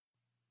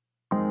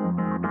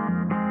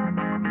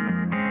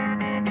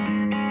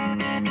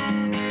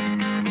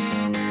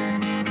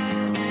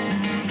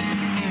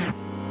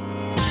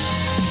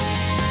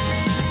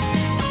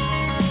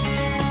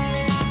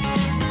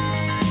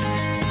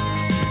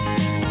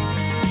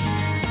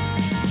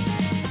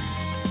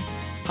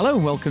Hello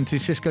and welcome to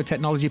Cisco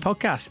Technology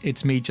Podcast.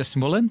 It's me,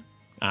 Justin Mullen.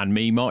 And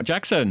me, Mark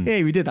Jackson.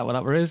 Yeah, we did that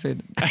without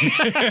rehearsing.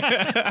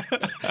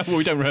 Well,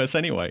 we don't rehearse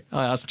anyway.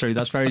 Oh, that's true.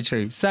 That's very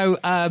true. So,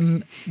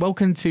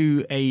 welcome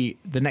to the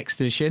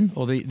next edition,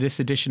 or this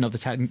edition of the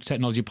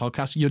Technology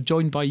Podcast. You're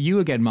joined by you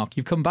again, Mark.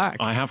 You've come back.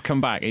 I have come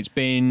back. It's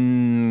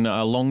been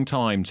a long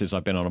time since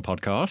I've been on a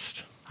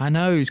podcast. I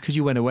know, it's because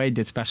you went away and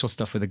did special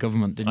stuff with the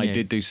government, didn't you? I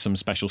did do some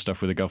special stuff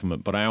with the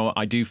government, but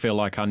I do feel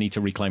like I need to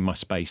reclaim my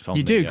space.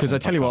 You do, because I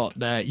tell you what,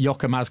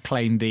 Joachim has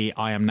claimed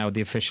I am now the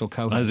official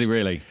co-host. Has he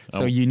really?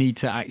 So you need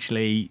to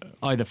actually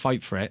either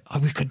fight for it. Oh,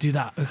 we could do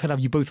that. We could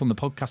have you both on the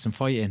podcast and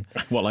fighting.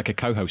 What, like a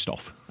co-host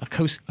off? A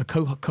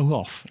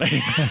co-off.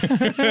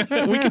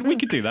 we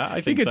could do that.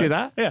 I think we could do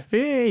that. Yeah.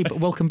 Hey,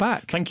 but welcome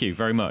back. Thank you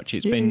very much.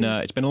 It's been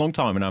a long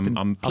time, and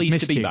I'm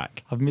pleased to be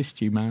back. I've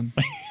missed you, man.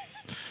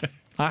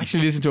 I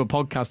actually listened to a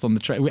podcast on the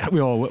train.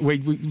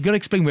 We've got to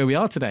explain where we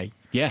are today.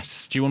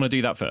 Yes. Do you want to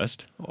do that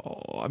first?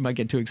 Oh, I might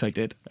get too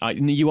excited.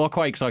 You are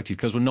quite excited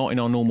because we're not in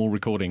our normal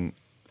recording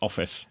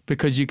office.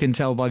 Because you can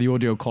tell by the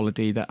audio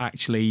quality that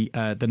actually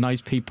the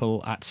nice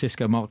people at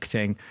Cisco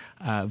Marketing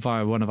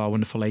via one of our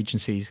wonderful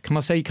agencies. Can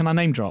I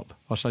name drop?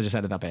 Or should I just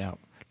edit that bit out?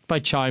 By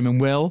Chime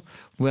and Will,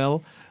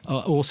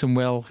 awesome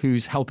Will,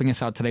 who's helping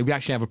us out today. We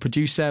actually have a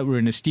producer. We're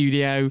in a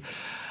studio.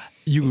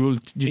 You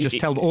just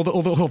tell all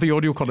the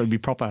audio quality will be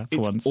proper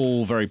for once. It's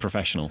all very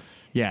professional.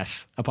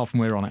 Yes, apart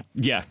from we're on it.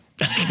 Yeah.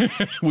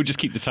 We'll just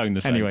keep the tone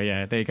the same. Anyway,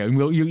 yeah, there you go. And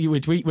we're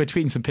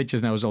tweeting some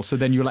pictures now as well, so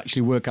then you'll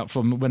actually work out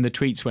from when the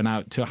tweets went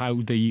out to how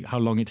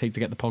long it takes to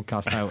get the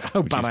podcast out.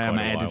 How bad I am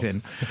at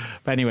editing.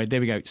 But anyway,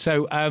 there we go.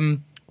 So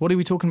what are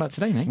we talking about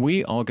today, mate?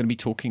 We are going to be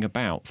talking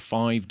about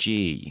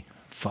 5G.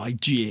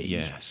 5G.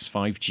 Yes,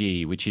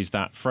 5G, which is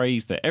that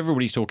phrase that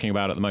everybody's talking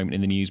about at the moment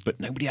in the news, but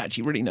nobody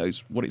actually really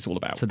knows what it's all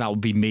about. So that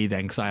would be me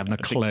then, because I haven't a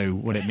clue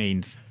what it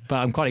means. But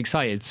I'm quite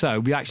excited.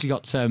 So we actually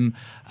got some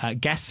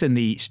guests in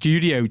the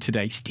studio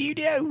today.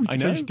 Studio? I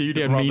know.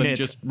 Studio,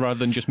 rather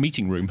than just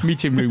meeting room.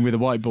 Meeting room with a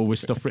whiteboard with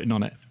stuff written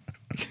on it.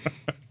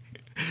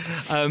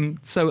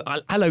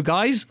 Hello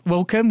guys,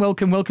 welcome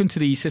to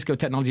the Cisco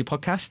Technology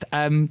Podcast.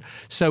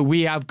 So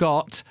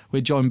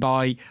we're joined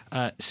by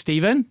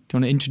Stephen. Do you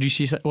want to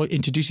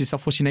introduce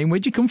yourself? What's your name?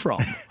 Where'd you come from?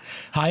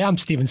 Hi, I'm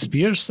Stephen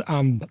Spears.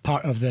 I'm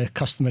part of the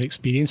Customer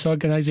Experience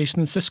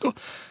Organisation in Cisco.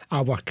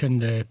 I work in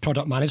the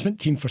product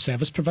management team for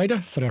service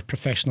provider for our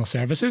professional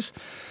services.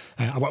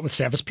 I work with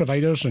service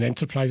providers and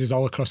enterprises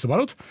all across the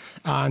world,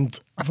 and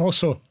I've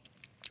also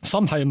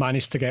somehow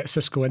managed to get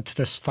Cisco into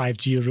this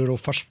 5G Rural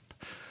First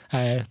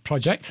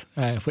project,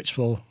 which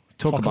we'll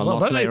talk about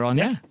lots later on.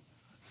 Yeah.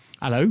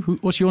 Hello.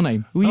 What's your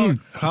name? Who are you?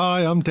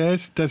 Hi, I'm Des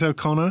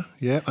O'Connor.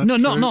 Yeah. No,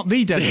 not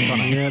the Des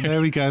O'Connor. Yeah,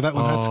 there we go. That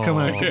one had to come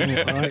out, didn't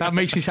it? Right? That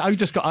makes me. I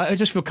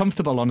just feel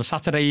comfortable on a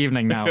Saturday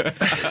evening now.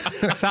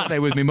 Sat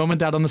there with me mum and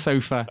dad on the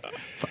sofa.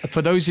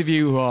 For those of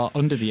you who are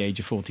under the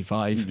age of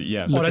 45,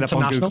 yeah, or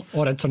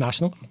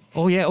international.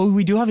 Oh yeah. Oh,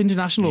 we do have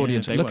international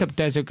audience. Look were. up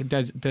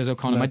Des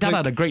O'Connor. My dad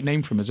had a great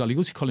name for him as well. He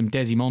used to call him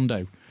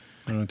Desimondo.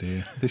 Oh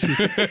dear,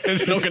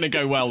 it's not going to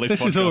go well.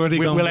 This has already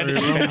gone very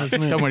wrong,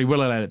 hasn't it? Don't worry,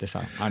 we'll edit this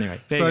out. Anyway,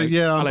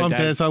 I'm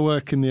Des. I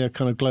work in the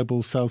kind of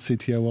global sales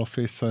CTO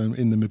office, so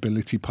in the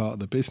mobility part of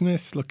the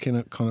business, looking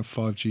at kind of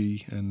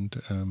 5G and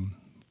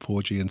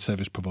 4G and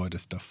service provider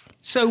stuff.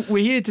 So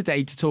we're here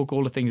today to talk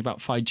all the things about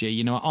 5G.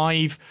 You know,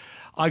 I've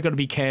got to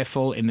be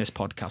careful in this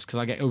podcast because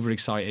I get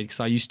overexcited because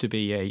I used to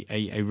be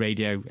a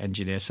radio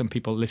engineer. Some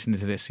people listening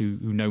to this who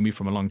know me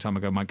from a long time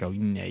ago might go,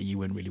 "Nah, you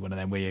weren't really one of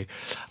them, were you?"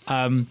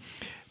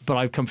 But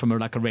I've come from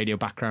a radio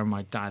background.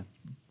 My dad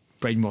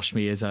brainwashed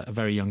me as a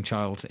very young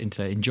child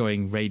into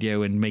enjoying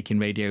radio and making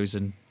radios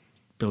and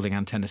building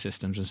antenna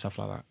systems and stuff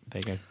like that.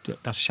 There you go.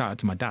 That's a shout out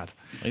to my dad.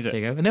 Is it?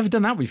 There you go. I've never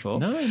done that before.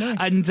 No.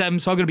 And so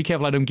I've got to be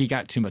careful I don't geek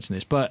out too much in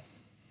this. But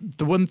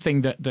the one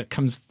thing that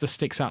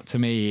sticks out to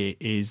me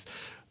is,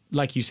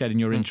 like you said in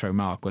your intro,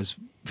 Mark, was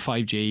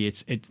 5G.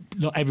 It's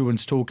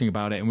everyone's talking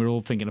about it, and we're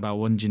all thinking about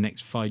when's your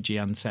next 5G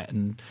handset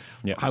and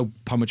how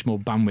much more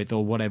bandwidth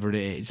or whatever it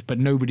is. But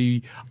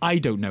I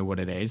don't know what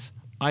it is.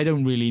 I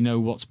don't really know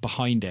what's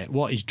behind it.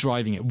 What is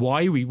driving it?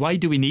 Why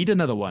do we need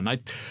another one?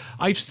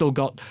 I'm still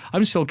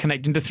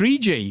connecting to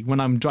 3G when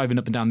I'm driving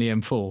up and down the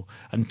M4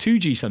 and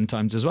 2G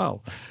sometimes as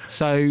well.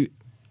 So.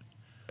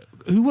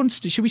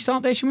 Should we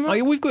start there? Should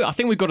we? I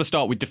think we've got to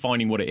start with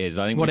defining what it is.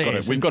 I think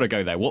we've got to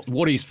go there.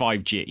 What is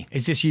 5G?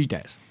 Is this you,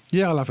 Des?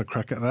 Yeah, I'll have a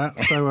crack at that.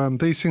 So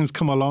these things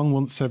come along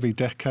once every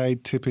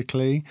decade,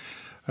 typically.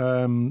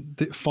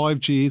 The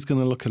 5G is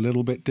going to look a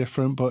little bit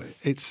different, but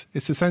it's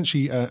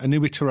essentially a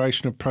new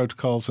iteration of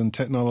protocols and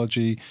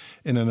technology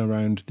in and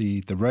around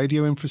the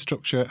radio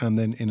infrastructure and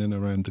then in and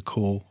around the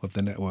core of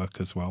the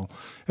network as well.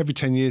 Every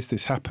 10 years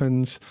this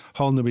happens,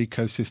 whole new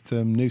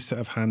ecosystem, new set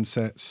of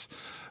handsets.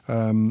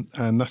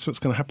 And that's what's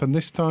going to happen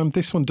this time.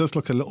 This one does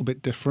look a little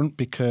bit different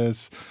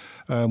because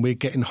we're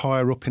getting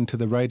higher up into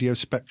the radio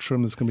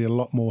spectrum. There's going to be a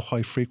lot more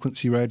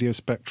high-frequency radio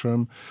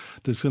spectrum.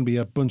 There's going to be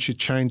a bunch of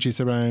changes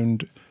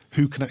around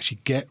who can actually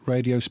get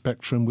radio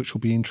spectrum, which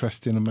will be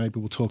interesting, and maybe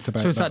we'll talk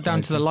about. So is that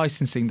down to the later.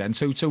 licensing then?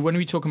 So when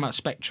we talk about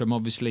spectrum,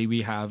 obviously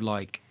we have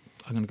like,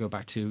 I'm going to go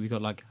back to, we've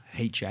got like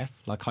HF,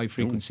 like high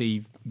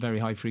frequency, very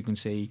high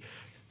frequency,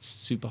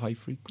 super high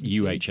frequency.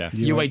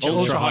 UHF.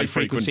 Ultra high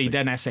frequency,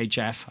 then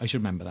SHF. I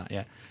should remember that,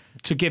 yeah.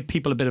 To give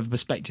people a bit of a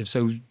perspective.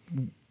 So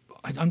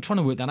I'm trying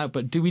to work that out,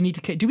 but do we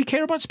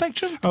care about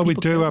spectrum? Oh, we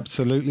do,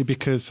 absolutely,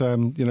 because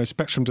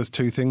spectrum does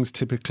two things.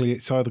 Typically,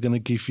 it's either going to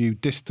give you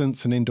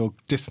distance and indoor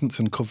distance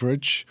and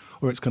coverage,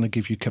 or it's going to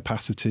give you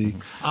capacity.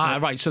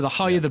 Right. So the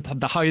higher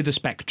the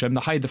spectrum, the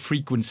higher the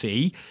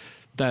frequency,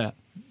 the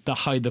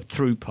higher the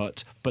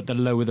throughput, but the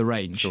lower the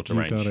range. Shorter You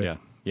range, got it. yeah.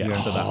 Yeah,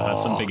 so that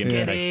has some big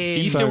implications. it. So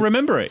you So- still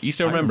remember it. You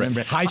still remember remember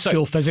it. it. High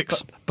school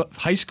physics. But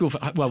high school,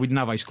 well, we didn't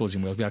have high schools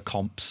in Wales. We had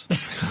comps.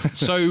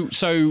 So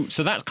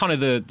that's kind of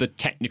the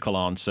technical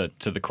answer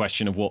to the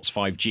question of what's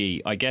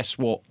 5G. I guess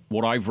what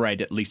I've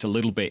read at least a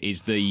little bit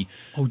is the.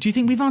 Oh, do you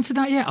think we've answered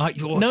that yet?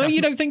 No,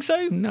 you don't think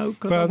so? No,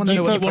 because Well, I want to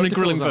know what you the want to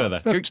grill him protocols are.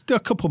 further. There are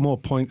a couple more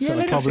points Yeah, that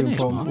let are her probably finish,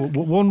 important.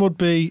 Mark. One would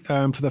be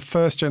for the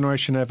first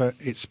generation ever,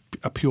 it's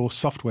a pure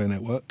software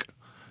network.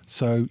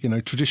 So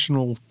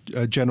traditional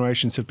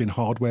generations have been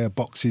hardware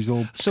boxes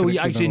all. So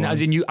yeah, connected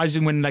online. as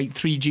in when like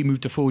 3G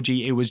moved to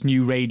 4G, it was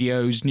new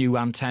radios, new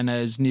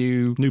antennas,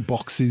 new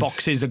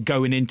boxes that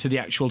going into the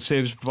actual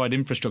service provider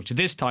infrastructure.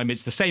 This time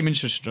it's the same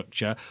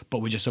infrastructure, but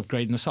we're just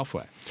upgrading the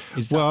software.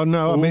 Is that, Well,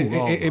 no, I mean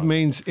Oh, it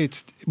means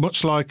it's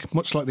much like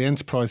the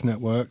enterprise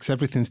networks.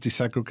 Everything's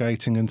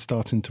disaggregating and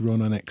starting to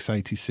run on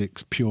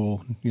x86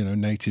 pure,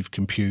 native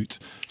compute.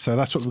 So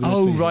that's what we're going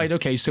to see. Oh, right,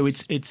 okay. So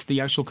it's the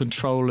actual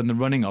control and the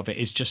running of it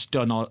is just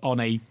done on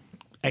a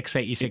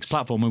x86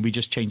 platform, and we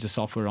just change the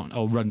software on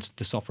or run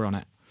the software on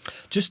it.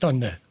 Just on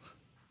the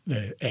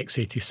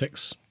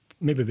x86,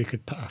 maybe we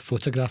could put a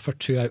photograph or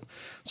two out.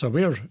 So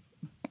we're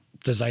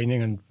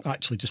designing and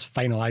actually just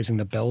finalising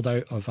the build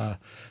out of a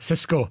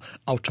Cisco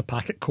Ultra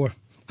Packet Core.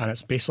 And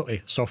it's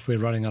basically software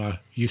running on a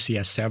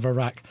UCS server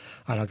rack.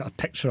 And I've got a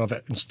picture of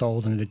it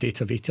installed in the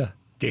Data Vita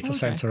data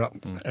centre up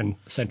in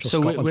central So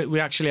Scotland. we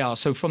actually are.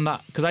 So from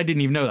that, because I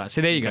didn't even know that.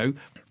 So there you go.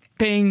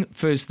 Ping,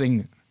 first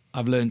thing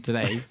I've learned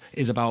today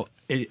is about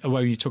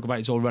when you talk about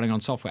it's all running on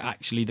software.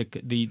 Actually,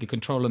 the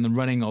control and the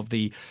running of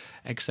the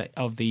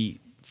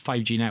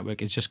 5G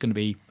network is just going to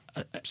be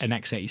an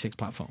x86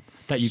 platform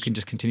that you can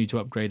just continue to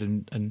upgrade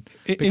and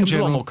it becomes a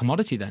lot more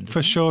commodity then.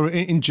 For sure.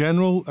 In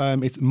general,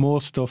 it's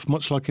more stuff,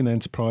 much like in the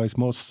enterprise,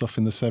 more stuff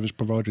in the service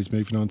provider is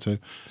moving on to.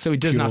 So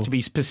it doesn't have pure- to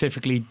be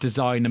specifically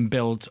design and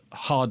build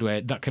hardware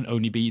that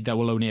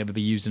will only ever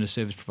be used in a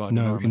service provider.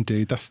 No, environment.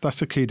 indeed.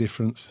 That's a key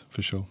difference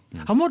for sure.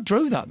 And what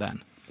drove that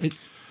then?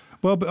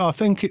 Well, but I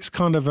think it's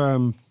kind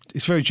of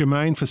it's very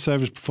germane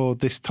for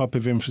this type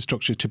of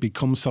infrastructure to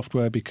become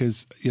software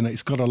because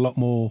it's got a lot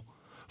more.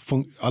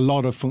 A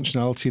lot of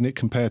functionality in it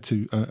compared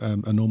to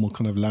a normal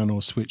kind of LAN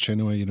or switch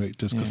anyway. It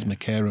does customer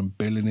care and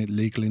billing, it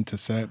legal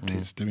intercept,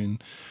 it's doing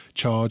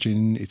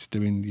charging, it's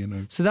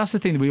doing, So that's the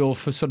thing that we all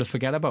sort of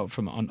forget about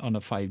from on a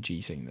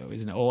 5G thing, though,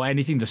 isn't it? Or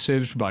anything the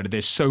service provider.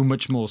 There's so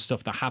much more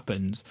stuff that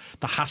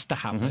has to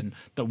happen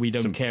that we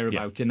don't care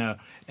about in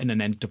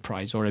an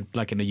enterprise or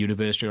like in a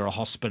university or a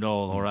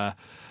hospital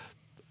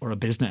or a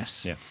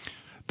business. Yeah.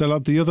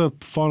 The other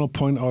final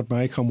point I'd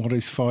make on what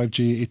is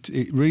 5G,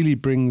 it really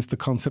brings the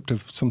concept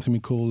of something we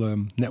call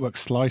network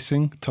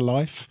slicing to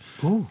life.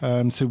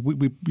 So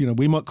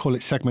we might call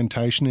it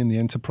segmentation in the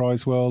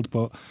enterprise world,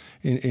 but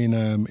in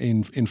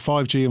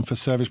 5G and for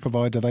service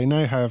provider, they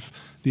now have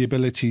the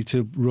ability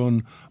to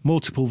run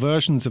multiple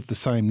versions of the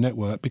same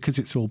network because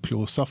it's all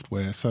pure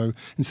software. So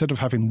instead of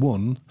having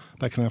one,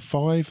 they can have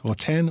 5 or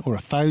 10 or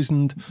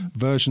 1,000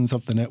 versions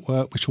of the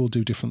network, which all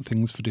do different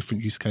things for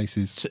different use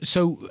cases.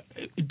 So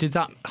does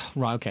that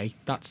right? Okay,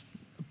 that's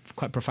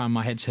quite profound.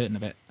 My head's hurting a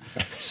bit.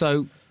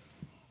 So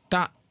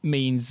that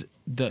means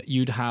that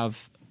you'd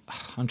have.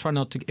 I'm trying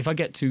not to. If I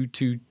get to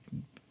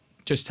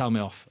just tell me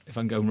off if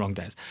I'm going wrong,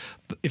 Des.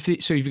 But if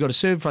you've got a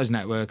service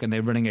network and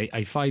they're running a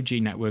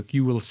 5G network,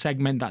 you will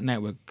segment that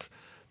network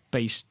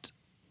based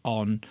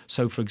on.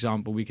 So, for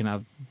example, we can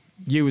have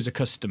you as a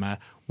customer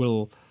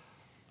will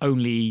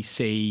only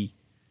see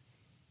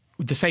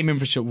the same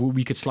infrastructure.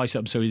 We could slice it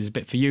up so there's a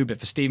bit for you, a bit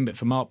for Stephen, a bit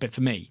for Mark, a bit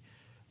for me,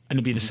 and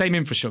it'll be the same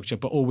infrastructure,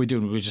 but all we're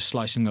doing we're just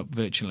slicing up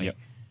virtually. Yep.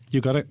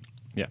 You got it?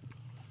 Yeah.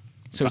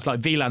 So it's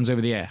like VLANs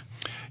over the air.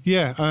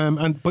 Yeah,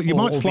 but you Or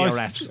might slice,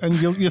 VRFs. and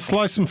you'll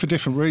slice them for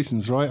different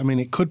reasons, right? I mean,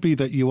 it could be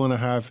that you want to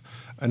have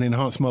an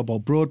enhanced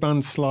mobile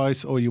broadband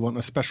slice, or you want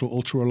a special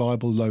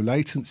ultra-reliable,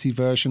 low-latency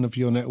version of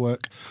your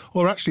network,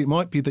 or actually it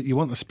might be that you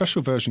want a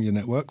special version of your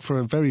network for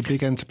a very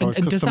big enterprise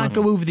And does customer. that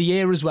go over the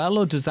air as well,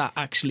 or does that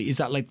actually is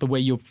that like the way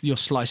you're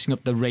slicing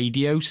up the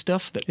radio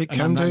stuff? That It and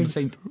can I'm do,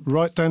 saying-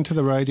 right down to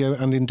the radio,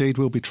 and indeed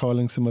we'll be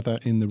trialling some of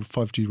that in the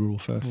 5G rule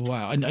first.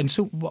 Wow. And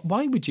so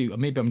why would you?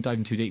 Maybe I'm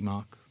diving too deep,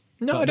 Mark.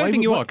 No, But I don't why think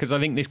would- you why- are, because I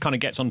think this kind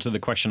of gets onto the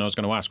question I was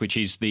going to ask, which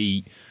is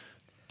the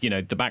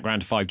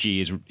background to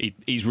 5G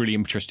is really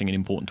interesting and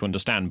important to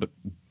understand. But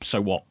so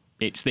what?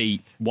 It's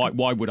the why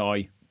would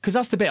I Because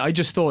that's the bit I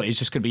just thought it's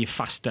just going to be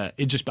faster.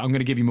 I'm going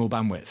to give you more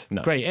bandwidth.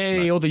 No, Great,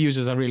 hey, no. all the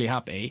users are really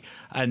happy,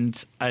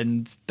 and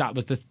that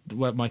was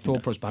what my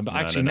thought process behind. But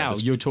actually, now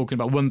you're talking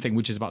about one thing,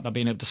 which is about that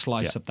being able to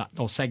slice up that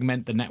or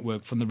segment the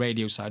network from the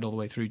radio side all the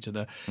way through to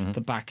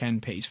the back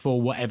end piece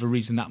for whatever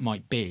reason that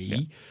might be. Yeah.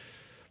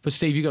 But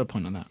Steve, you got a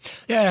point on that?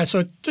 Yeah.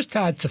 So just to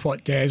add to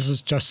what Des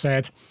has just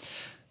said,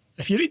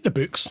 if you read the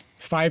books,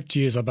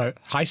 5G is about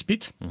high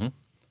speed,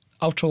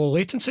 ultra low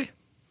latency,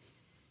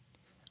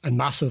 and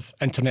massive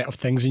Internet of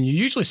Things, and you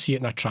usually see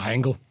it in a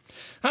triangle.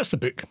 That's the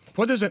book.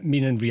 What does it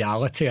mean in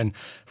reality, and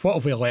what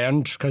have we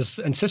learned? Because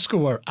in Cisco,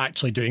 we're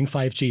actually doing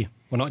 5G.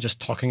 We're not just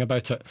talking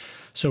about it.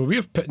 So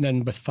we're putting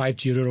in with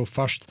 5G Rural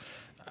First.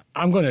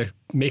 I'm going to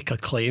make a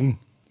claim,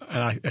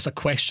 and it's a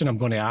question I'm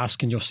going to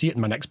ask, and you'll see it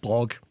in my next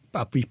blog,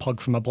 a wee plug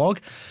from my blog.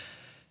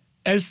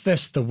 Is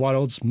this the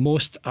world's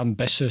most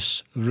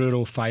ambitious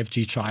rural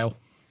 5G trial?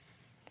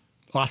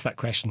 I'll ask that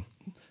question,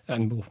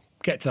 and we'll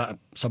get to that at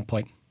some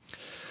point.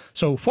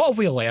 So what have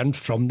we learned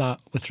from that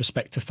with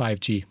respect to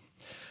 5G?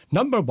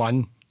 Number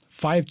one,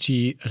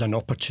 5G is an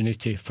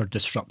opportunity for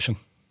disruption.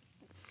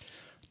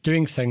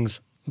 Doing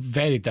things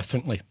very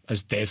differently,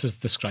 as Des has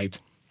described.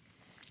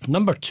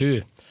 Number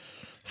two,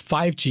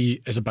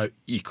 5G is about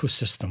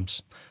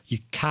ecosystems. You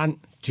can't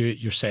do it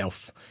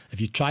yourself. If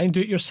you try and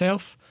do it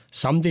yourself,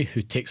 somebody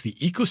who takes the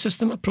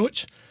ecosystem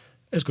approach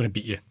is going to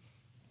beat you.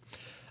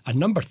 And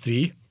number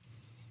three,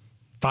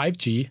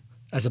 5G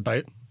is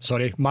about,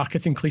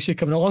 marketing cliche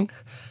coming along,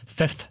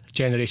 fifth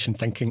generation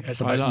thinking.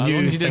 It's about new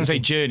You didn't thinking. say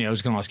journey. I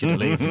was going to ask you to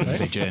leave. You didn't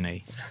say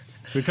journey.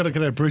 We've got to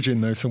get a bridge in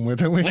there somewhere,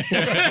 don't we?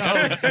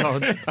 Oh,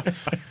 God.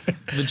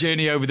 The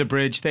journey over the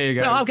bridge. There you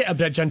go. No, I'll get a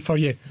bridge in for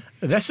you.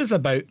 This is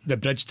about the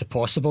bridge to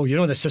possible. You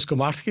know the Cisco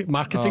marketing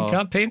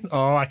campaign?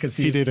 Oh, I can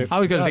see. He did it. I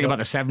was going to think about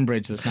the Severn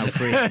Bridge that's now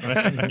free.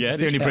 It's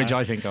the only bridge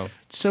I think of.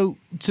 So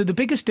the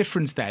biggest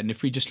difference then,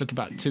 if we just look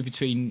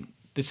between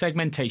the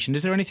segmentation,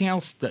 is there anything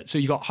else so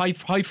you got high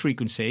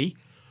frequency,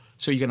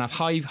 so you're going to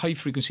have high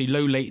frequency,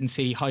 low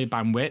latency, high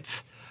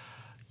bandwidth.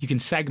 You can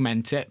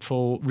segment it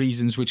for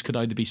reasons which could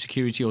either be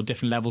security or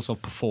different levels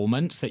of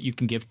performance that you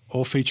can give,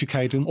 Or feature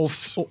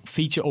cadence. or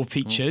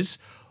features.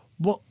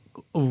 What?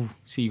 Oh,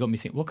 so you got me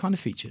thinking. What kind of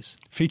features?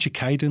 Feature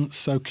cadence.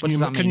 So What does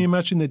that can mean? you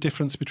imagine the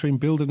difference between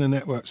building a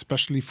network,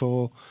 especially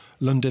for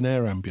London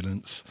Air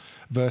Ambulance,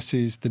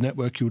 versus the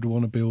network you would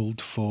want to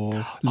build for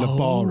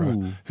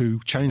Labara, who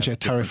change their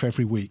tariff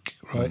every week,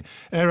 right?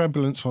 Air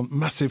Ambulance want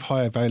massive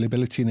high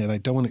availability in there. They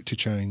don't want it to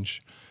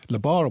change.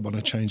 Labara want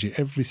to change it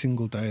every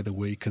single day of the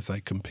week as they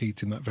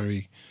compete in that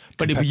very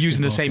But it'll be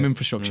using the competitive same market.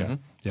 infrastructure.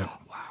 Yeah.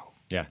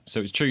 Yeah, so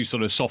it's true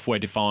sort of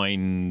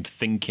software-defined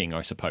thinking,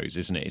 I suppose,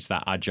 isn't it? It's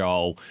that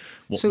agile,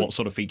 what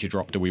sort of feature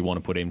drop do we want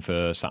to put in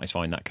for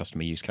satisfying that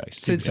customer use case?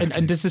 So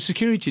and does the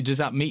security, does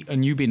that meet,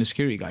 and you being a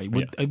security guy,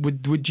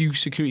 would you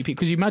security,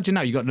 because you imagine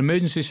now you've got an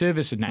emergency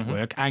services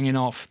network hanging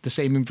off the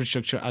same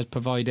infrastructure as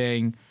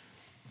providing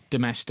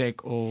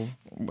domestic or...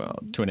 Well,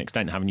 to an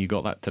extent, haven't you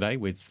got that today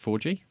with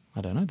 4G? I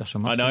don't know. That's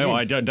what I'm I asking know.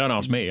 you. Don't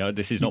ask me.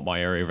 This is not my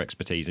area of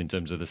expertise in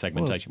terms of the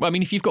segmentation. Well, I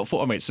mean, if you've got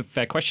it's a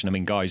fair question. I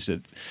mean, guys,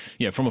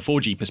 from a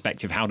 4G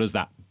perspective, how does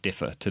that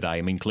differ today?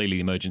 I mean, clearly, the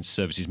emergency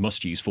services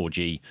must use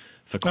 4G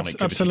for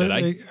connectivity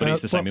today, but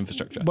it's the same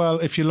infrastructure. Well,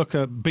 if you look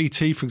at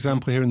BT, for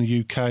example, here in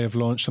the UK, have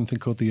launched something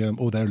called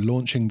or they're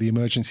launching the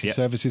Emergency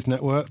Services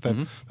Network.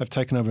 They've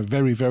taken over a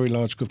very, very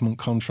large government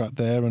contract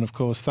there, and of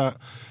course that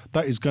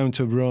is going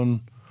to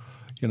run,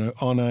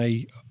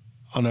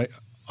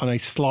 on a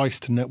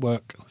sliced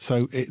network.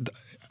 So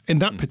in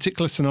that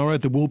particular scenario,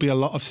 there will be a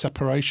lot of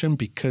separation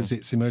because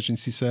it's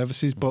emergency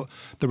services, but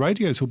the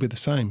radios will be the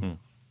same.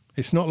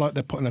 It's not like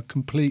they're putting a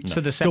complete. So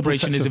the double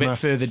separation sets is of a bit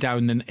masts. further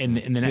down than in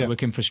the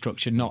network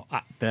infrastructure, not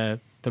at the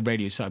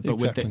radio side, but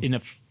Exactly. in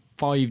a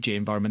 5G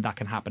environment, that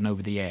can happen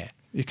over the air.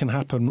 It can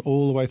happen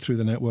all the way through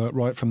the network,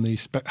 right from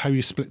how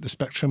you split the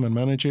spectrum and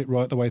manage it,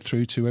 right the way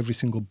through to every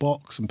single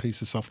box and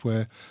piece of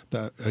software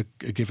that a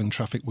given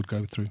traffic would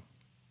go through.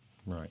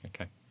 Right.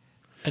 Okay.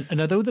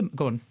 And although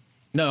go on.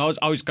 No,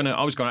 I was going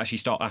to actually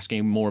start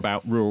asking more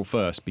about rural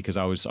first because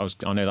I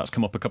know that's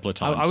come up a couple of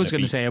times. I was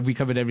going to say, have we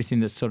covered everything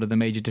that's sort of the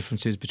major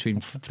differences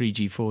between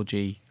 3G,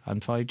 4G,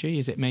 and 5G?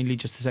 Is it mainly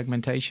just the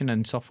segmentation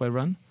and software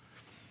run,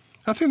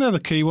 I think they're the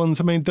key ones.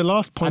 I mean, the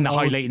last point... and the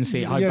high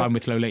latency, high Yeah.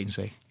 bandwidth, low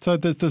latency? So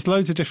there's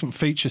loads of different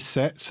feature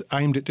sets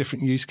aimed at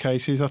different use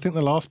cases. I think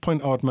the last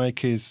point I'd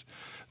make is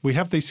we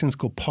have these things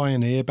called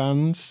pioneer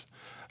bands,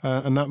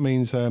 and that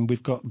means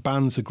we've got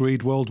bands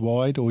agreed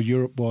worldwide or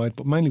Europe-wide,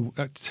 but mainly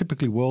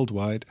typically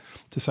worldwide,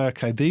 to say,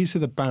 okay, these are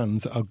the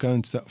bands that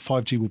that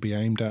 5G will be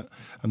aimed at.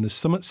 And there's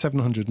some at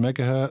 700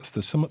 megahertz,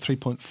 there's some at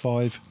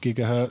 3.5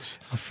 gigahertz,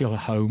 I feel at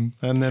home.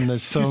 and then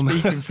there's some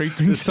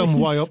Speaking there's some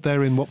way frequencies. up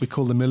there in what we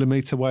call the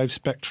millimeter wave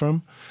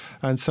spectrum.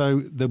 And so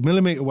the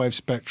millimeter wave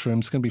spectrum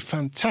is going to be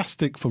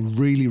fantastic for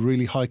really,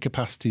 really high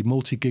capacity,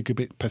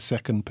 multi-gigabit per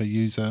second per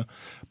user.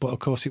 But of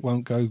course, it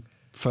won't go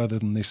further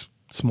than this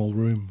small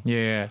room.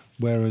 Yeah.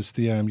 Whereas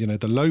the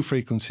the low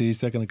frequencies,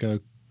 they're going to go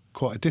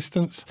quite a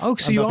distance. Oh,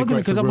 so and you they'll are be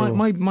going great to, for because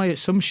rural. my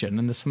assumption,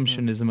 and the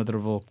assumption is the mother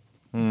of all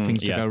things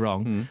to go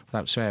wrong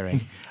without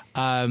swearing,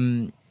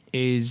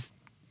 is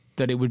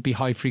that it would be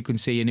high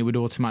frequency and it would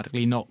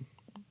automatically not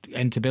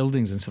enter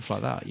buildings and stuff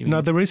like that.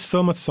 No, there is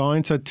some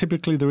assigned. So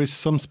typically there is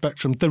some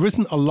spectrum. There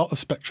isn't a lot of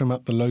spectrum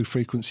at the low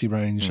frequency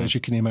range, as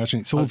you can imagine.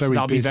 It's all very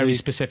that'll busy. be very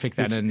specific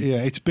then.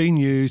 It's been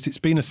used. It's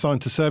been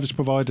assigned to service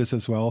providers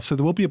as well. So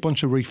there will be a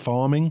bunch of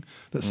refarming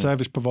that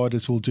service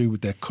providers will do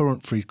with their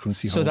current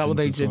frequency. So that will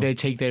they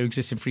take their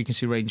existing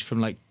frequency range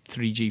from like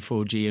 3G,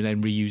 4G, and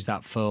then reuse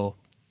that for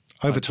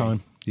over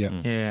time. Yeah.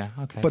 Yeah.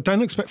 Okay. But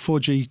don't expect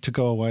 4G to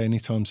go away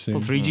anytime soon.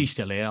 well, 3G's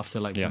still here after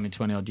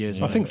 20 odd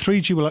years. I think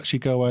 3G will actually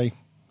go away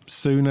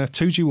sooner.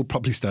 2G will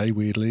probably stay,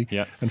 weirdly.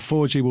 Yeah. And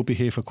 4G will be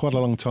here for quite a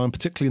long time,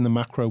 particularly in the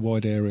macro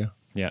wide area.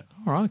 Yeah.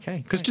 All right, okay.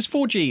 Because does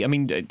 4G, I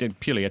mean,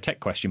 purely a tech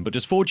question, but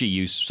does 4G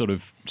use sort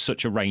of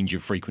such a range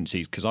of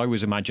frequencies? Because I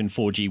always imagined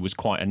 4G was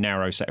quite a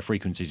narrow set of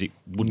frequencies. It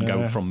wouldn't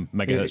go from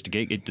megahertz to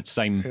gig. It's the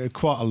same.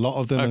 Quite a lot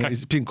of them. Okay.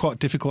 It's been quite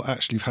difficult,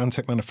 actually, for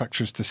handset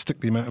manufacturers to stick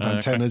the amount of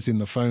antennas in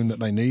the phone that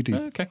they needed.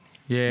 Okay.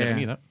 Yeah. Never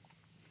knew that.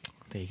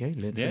 There you go.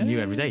 Learn something new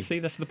every day. See,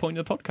 that's the point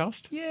of the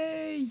podcast.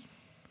 Yay.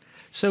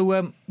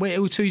 So,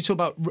 so you talk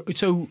about,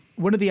 so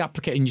one of the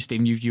applications,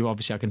 Stephen, you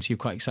obviously, I can see you're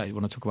quite excited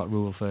when I talk about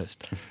rural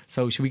first.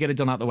 So should we get it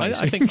done out the way?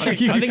 I think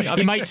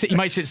you might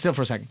sit still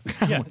for a second.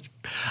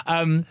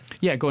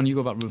 Yeah. Go on, you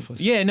go about rural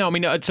first. Yeah, no, I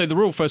mean, so the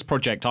Rural First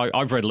project,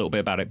 I've read a little bit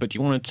about it, but do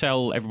you want to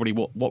tell everybody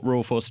what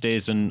Rural First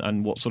is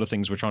and what sort of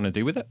things we're trying to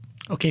do with it?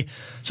 Okay,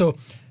 so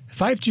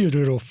 5G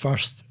Rural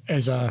First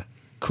is a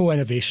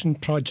co-innovation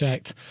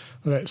project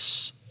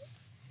that's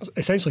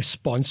essentially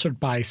sponsored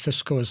by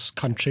Cisco's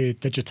Country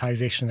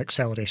Digitisation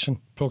Acceleration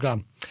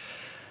Programme.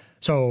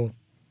 So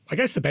I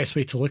guess the best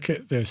way to look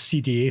at the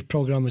CDA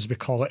programme, as we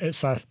call it,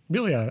 it's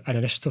really an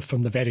initiative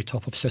from the very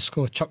top of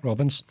Cisco, Chuck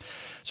Robbins.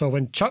 So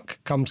when Chuck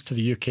comes to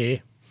the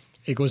UK,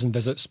 he goes and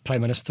visits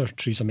Prime Minister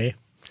Theresa May.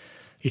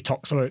 He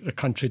talks about the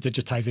Country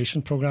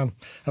Digitisation Programme.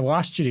 And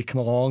last year he came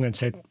along and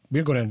said,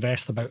 we're going to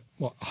invest about,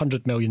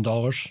 $100 million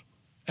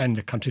in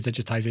the Country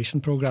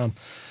Digitisation Programme.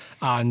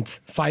 And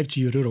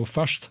 5G Rural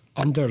First,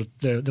 under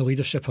the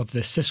leadership of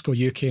the Cisco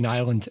UK and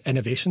Ireland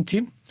Innovation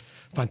Team,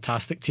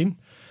 fantastic team,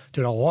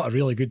 doing a lot of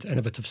really good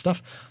innovative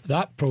stuff.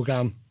 That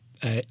programme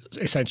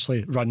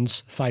essentially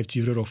runs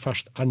 5G Rural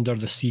First under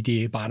the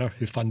CDA banner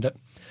who fund it.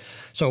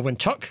 So when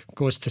Chuck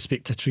goes to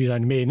speak to Theresa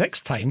May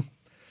next time,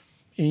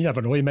 you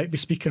never know, he might be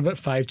speaking about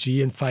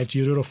 5G and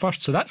 5G Rural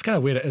First. So that's kind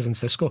of where it is in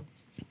Cisco.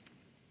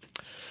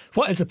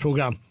 What is the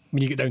programme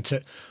when you get down to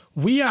it?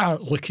 We are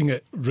looking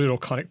at rural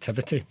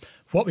connectivity,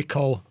 what we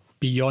call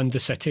beyond the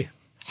city.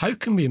 How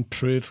can we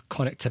improve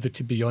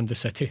connectivity beyond the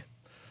city?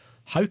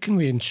 How can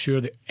we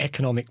ensure the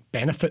economic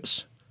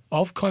benefits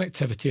of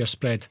connectivity are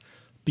spread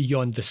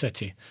beyond the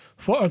city?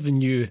 What are the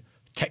new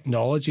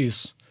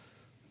technologies,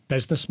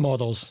 business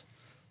models,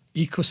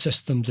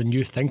 ecosystems and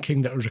new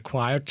thinking that are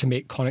required to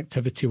make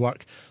connectivity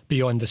work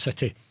beyond the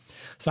city?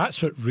 So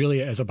that's what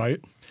really it is about.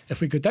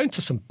 If we go down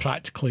to some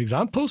practical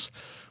examples,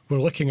 we're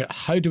looking at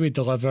how do we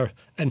deliver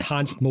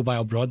enhanced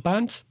mobile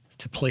broadband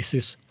to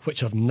places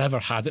which have never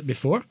had it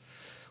before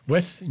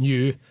with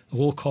new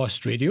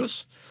low-cost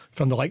radios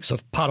from the likes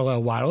of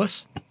Parallel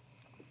Wireless,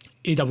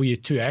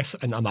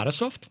 AW2S and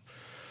Amarisoft.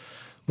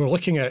 We're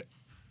looking at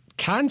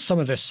can some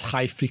of this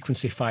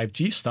high-frequency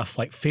 5G stuff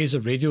like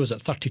phaser radios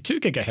at 32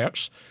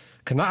 gigahertz,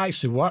 can that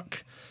actually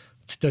work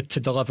to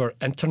deliver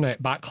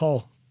internet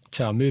backhaul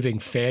to a moving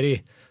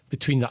ferry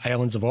between the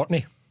islands of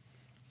Orkney?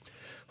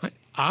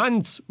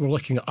 And we're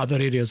looking at other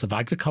areas of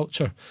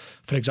agriculture.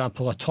 For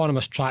example,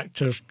 autonomous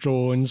tractors,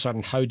 drones,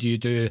 and how do you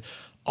do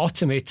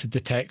automated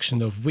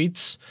detection of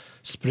weeds,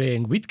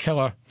 spraying weed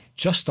killer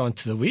just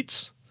onto the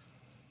weeds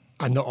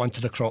and not onto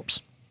the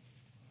crops.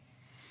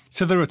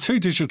 So there are two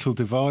digital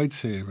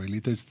divides here, really.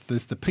 There's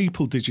the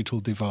people digital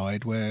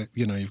divide where,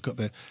 you've got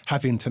the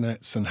have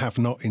internets and have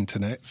not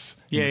internets.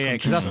 Yeah,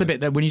 because that's the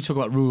bit that when you talk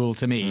about rural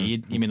to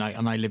me, you mean,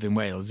 and I live in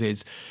Wales,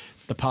 is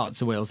the parts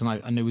of Wales,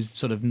 and it was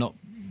sort of not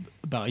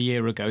about a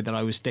year ago that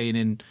I was staying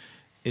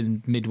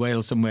in mid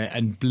Wales somewhere,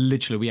 and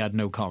literally we had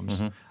no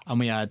comms, and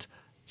we had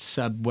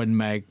sub 1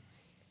 meg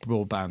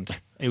broadband.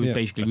 It was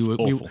basically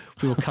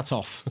we were cut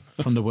off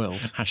from the world.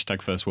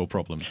 Hashtag first world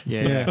problems.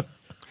 Yeah.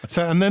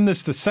 So, and then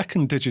there's the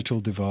second digital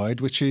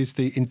divide, which is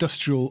the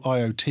industrial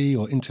IoT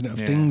or Internet of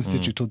Things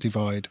digital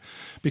divide,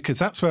 because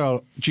that's where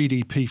our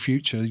GDP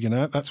future,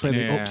 that's where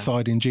the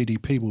upside in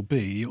GDP will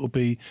be. It will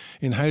be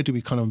in how do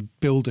we kind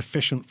of build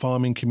efficient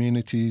farming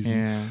communities.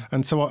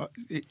 And so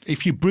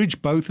if you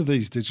bridge both of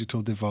these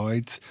digital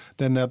divides,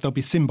 then they'll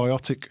be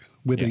symbiotic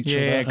with each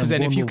other. Yeah, because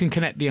then if you can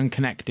connect the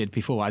unconnected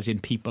before, as in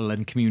people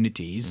and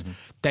communities,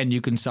 then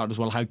you can start as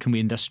well, how can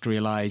we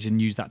industrialise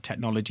and use that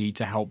technology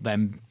to help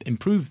them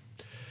improve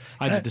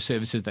the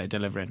services they're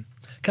delivering?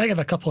 Can I give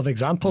a couple of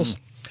examples?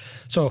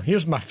 So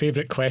here's my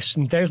favourite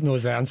question. Des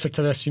knows the answer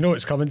to this. You know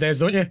it's coming, Des,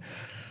 don't you?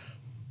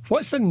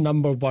 What's the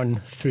number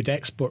one food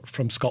export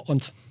from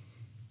Scotland?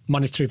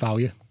 Monetary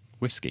value.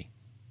 Whiskey.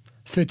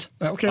 Food.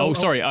 Okay.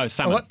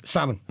 Salmon.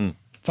 Salmon.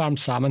 Farmed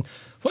salmon.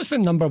 What's the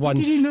number one?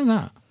 Did you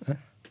know that?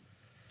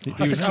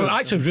 I'm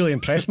actually really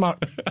impressed, Mark.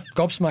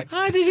 Gobsmacked.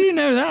 How did you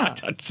know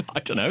that? I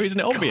don't know, isn't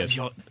it obvious?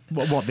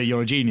 That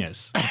you're a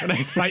genius?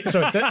 Right,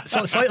 so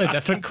a slightly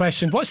different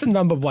question. What's the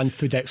number one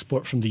food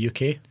export from the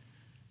UK?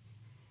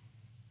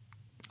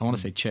 I want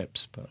to say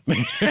chips, but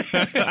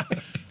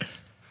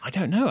I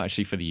don't know,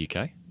 actually, for the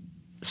UK.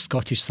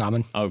 Scottish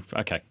salmon. Oh,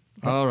 okay.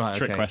 all right.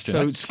 Trick okay.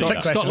 question. So Trick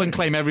question. Scotland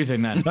claim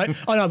everything then. Right?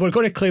 Oh no, we're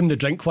going to claim the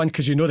drink one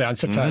because you know the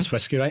answer to that is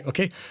whiskey, right?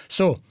 Okay.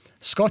 So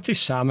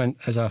Scottish salmon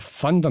is a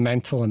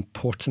fundamental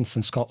importance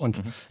in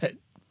Scotland. It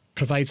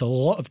provides a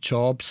lot of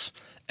jobs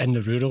in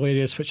the rural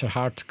areas which are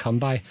hard to come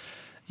by.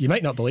 You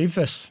might not believe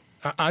this.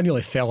 I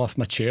nearly fell off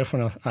my chair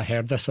when I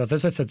heard this. I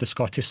visited the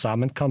Scottish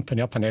Salmon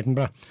Company up in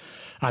Edinburgh,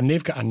 and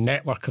they've got a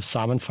network of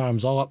salmon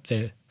farms all up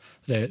the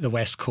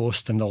west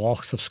coast and the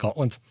lochs of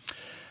Scotland.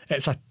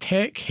 It's a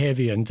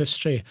tech-heavy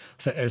industry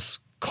that is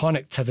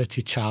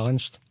connectivity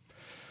challenged.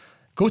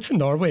 Go to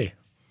Norway.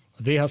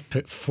 They have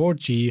put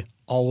 4G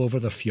all over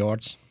their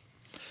fjords.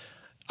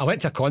 I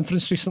went to a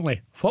conference recently.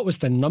 What was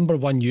the number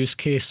one use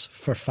case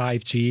for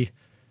 5G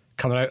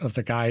coming out of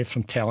the guy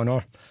from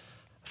Telenor?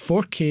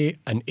 4K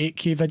and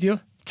 8K video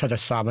to the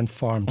salmon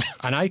farms.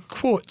 And I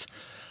quote,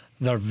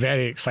 they're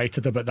very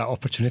excited about that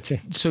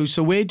opportunity. So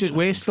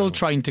we're still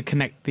trying to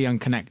connect the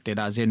unconnected,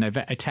 as in a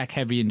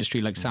tech-heavy industry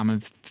like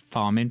salmon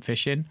farming,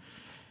 fishing,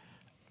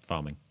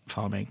 Farming.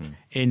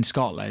 in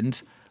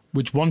Scotland,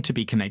 which want to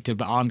be connected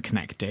but aren't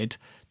connected,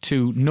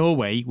 to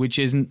Norway, which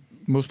isn't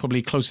most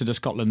probably closer to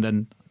Scotland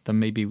than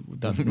maybe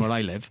where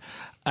I live,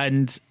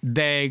 and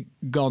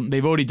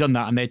they've already done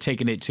that, and they're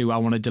taking it to, I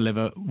want to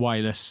deliver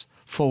wireless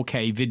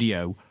 4K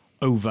video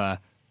over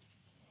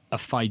a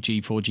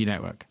 5G, 4G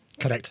network.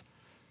 Correct.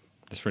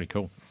 That's really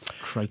cool.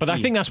 Crikey. But I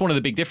think that's one of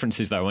the big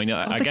differences, though. I mean,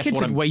 I the guess kids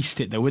what would I'm...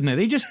 waste it, though, wouldn't they?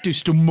 They just do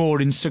some more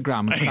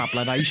Instagram and crap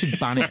like that. You should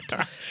ban it.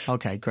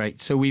 Okay,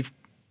 great. So we've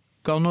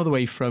gone all the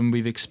way from,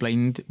 we've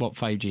explained what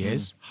 5G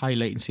is, high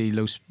latency,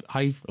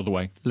 high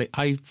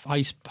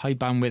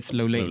bandwidth,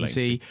 low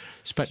latency,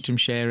 spectrum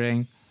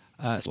sharing,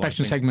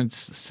 spectrum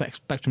segments,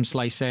 spectrum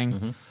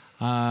slicing,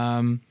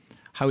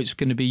 how it's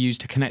going to be used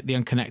to connect the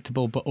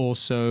unconnectable, but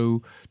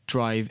also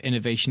drive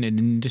innovation in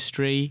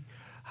industry.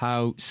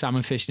 How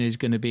salmon fishing is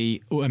going to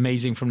be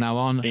amazing from now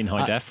on. In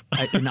high def.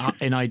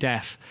 In high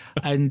def.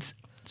 And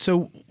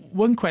so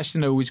one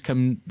question always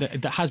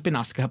that has been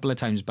asked a couple of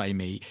times by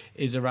me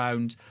is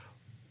around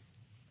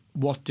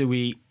where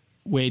does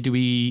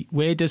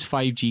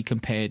 5G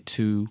compare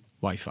to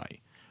Wi-Fi?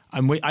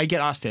 And I get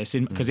asked this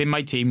because in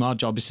my team, our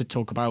job is to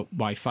talk about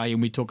Wi-Fi,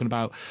 and we're talking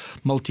about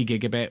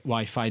multi-gigabit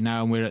Wi-Fi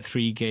now, and we're at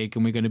 3 gig,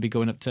 and we're going to be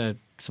going up to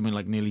something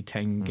like nearly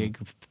 10 gig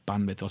of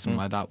bandwidth or something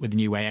like that with the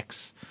new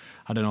AX.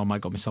 I don't know, I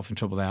might got myself in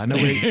trouble there. I know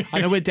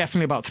we're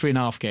definitely about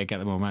 3.5 gig at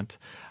the moment.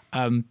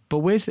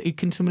 But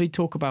can somebody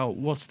talk about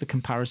what's the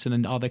comparison,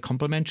 and are they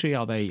complementary?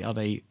 Are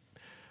they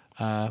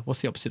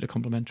what's the opposite of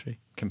complementary?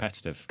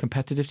 Competitive.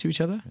 Competitive to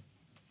each other?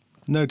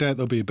 No doubt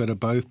there'll be a bit of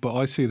both, but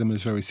I see them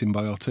as very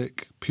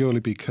symbiotic,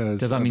 purely because...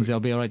 Does that mean they'll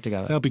be all right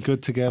together? They'll be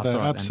good together,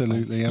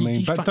 absolutely.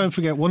 Then. But don't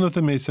forget, one of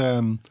them is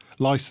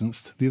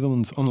licensed, the other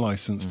one's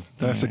unlicensed.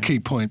 That's a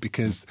key point,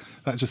 because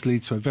that just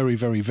leads to a very,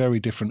 very, very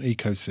different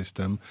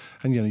ecosystem.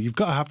 And, you've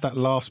got to have that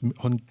last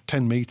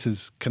 10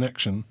 metres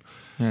connection.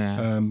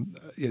 Yeah.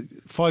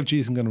 5G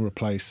isn't going to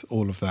replace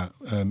all of that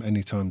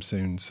anytime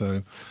soon.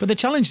 So, but the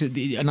challenge,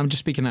 and I'm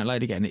just speaking out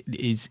loud again,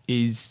 is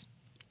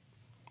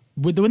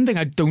with the one thing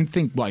I don't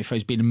think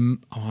Wi-Fi's been.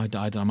 I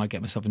don't know, I might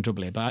get myself in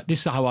trouble here, but this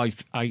is how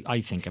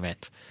I think of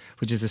it,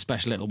 which is a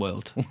special little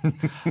world.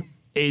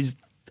 Is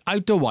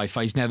outdoor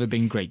Wi-Fi's never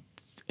been great.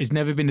 It's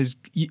never been as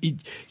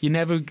you're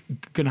never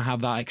going to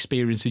have that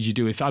experience as you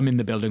do if I'm in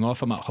the building, or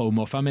if I'm at home,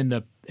 or if I'm in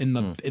the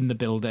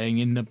building,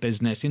 in the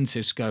business, in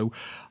Cisco.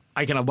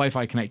 I can have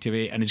Wi-Fi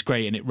connectivity and it's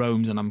great and it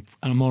roams and I'm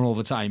on all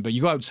the time. But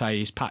you go outside,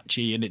 it's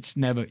patchy and it's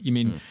never.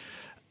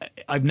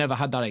 I've never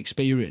had that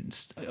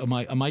experience. Am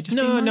I just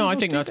no? I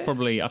think that's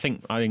probably. I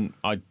think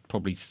I'd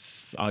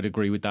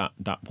agree with that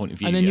point of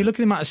view. And then you look at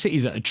the amount of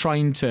cities that are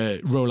trying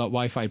to roll out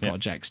Wi-Fi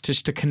projects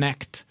just to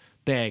connect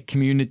their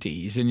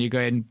communities, and you're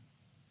going,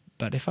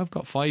 but if I've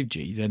got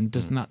 5G, then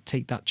doesn't that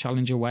take that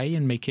challenge away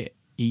and make it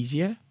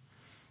easier?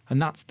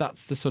 And that's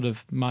the sort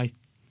of my.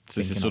 So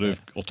this is sort of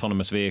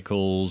autonomous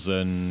vehicles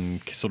and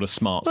sort of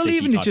smart well, city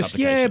even type it's just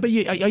applications. but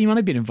you might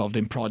have been involved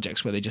in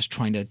projects where they're just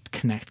trying to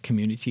connect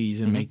communities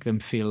and make them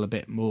feel a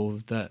bit more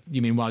that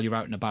while you're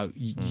out and about,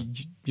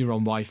 you're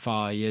on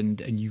Wi-Fi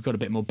and you've got a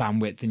bit more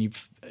bandwidth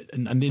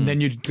and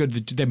then you're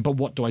good. Then, but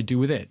what do I do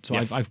with it? So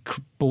yes. I've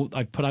put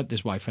out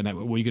this Wi-Fi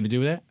network. What are you going to do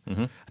with it?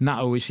 And that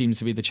always seems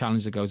to be the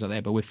challenge that goes out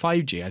there. But with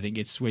 5G, I think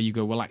it's where you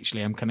go. Well,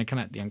 actually, I'm going to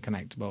connect the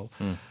unconnectable.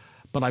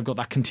 But I've got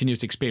that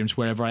continuous experience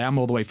wherever I am,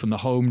 all the way from the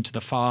home to the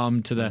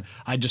farm to the.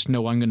 I just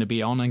know I'm going to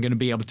be on. I'm going to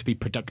be able to be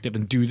productive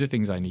and do the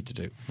things I need to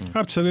do.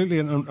 Absolutely,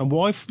 and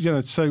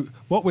Wi-Fi. So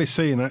what we're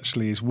seeing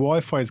actually is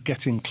Wi-Fi is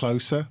getting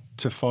closer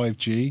to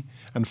 5G,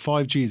 and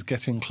 5G is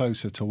getting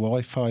closer to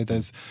Wi-Fi.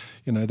 There's,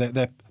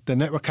 they're the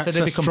network So access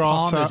they become strata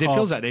partners. It are-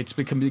 feels like it's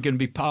going to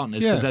be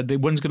partners because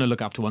one's going to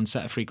look after one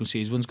set of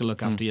frequencies, one's going to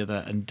look after the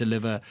other, and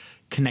deliver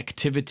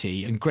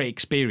connectivity and great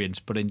experience,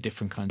 but in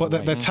different kinds But of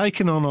ways. they're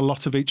taking on a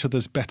lot of each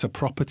other's better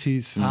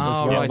properties as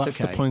well. right,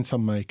 That's okay. the point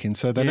I'm making.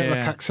 So the network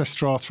access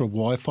strata of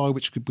Wi-Fi,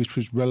 which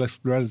was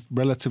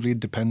relatively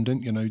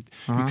independent, you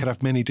could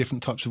have many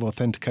different types of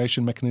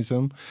authentication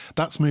mechanism.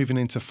 That's moving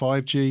into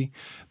 5G.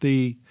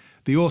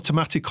 The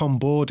automatic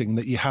onboarding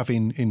that you have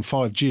in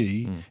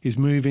 5G is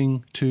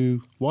moving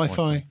to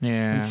Wi-Fi.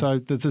 Yeah. And so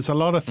there's a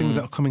lot of things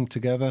that are coming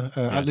together,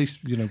 at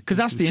least, Because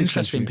that's the 6G.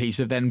 interesting piece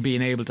of then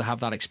being able to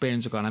have that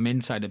experience of going, I'm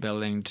inside a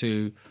building,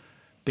 to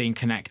being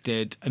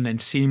connected and then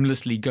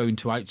seamlessly going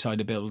to outside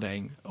a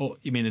building, or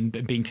you mean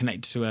and being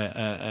connected to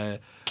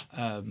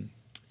I'm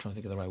trying to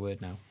think of the right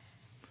word now,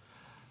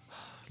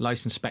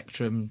 license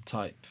spectrum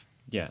type.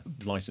 Yeah,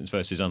 licensed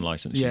versus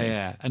unlicensed.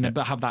 Yeah. And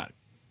but have that,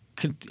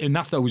 and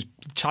that's the always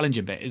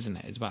challenging bit, isn't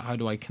it? It's about how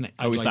do I connect?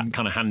 Oh, is that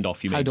kind of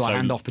handoff you mean? How do I So-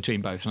 hand off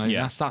between both? And I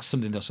think that's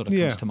something that sort of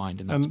comes to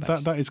mind in that and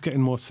space. that is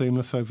getting more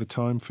seamless over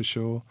time for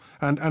sure.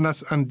 And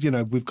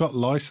we've got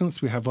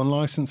licensed, we have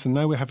unlicensed, and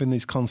now we're having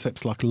these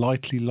concepts like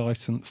lightly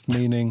licensed,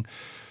 meaning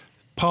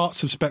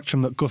parts of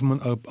spectrum that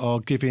government are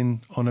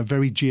giving on a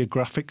very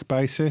geographic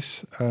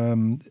basis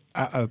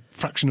at a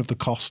fraction of the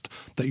cost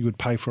that you would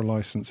pay for a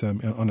license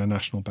on a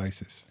national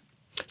basis.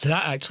 So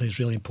that actually is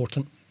really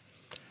important.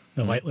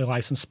 The lightly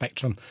licensed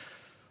spectrum.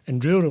 In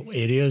rural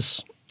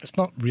areas, it's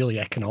not really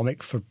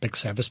economic for big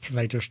service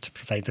providers to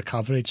provide the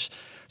coverage.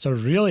 So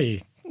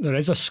really, there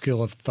is a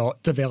school of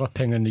thought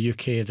developing in the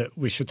UK that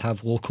we should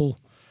have local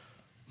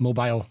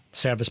mobile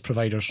service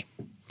providers.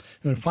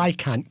 Why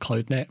can't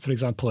CloudNet, for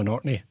example, in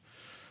Orkney,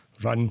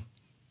 run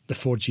the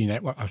 4G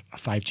network or a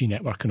 5G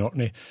network in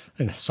Orkney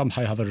and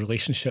somehow have a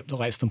relationship that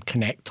lets them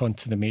connect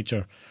onto the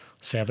major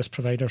service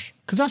providers?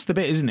 Because that's the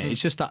bit, isn't it?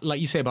 It's just that, like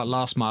you say about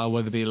last mile,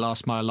 whether it be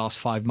last mile, last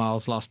 5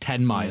 miles, last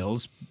 10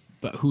 miles,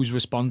 but who's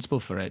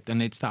responsible for it?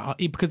 And it's that,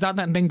 because that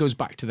then goes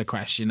back to the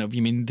question of,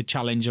 the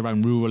challenge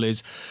around rural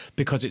is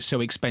because it's so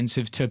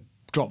expensive to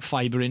drop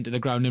fibre into the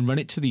ground and run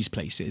it to these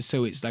places.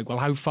 So it's like, well,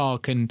 how far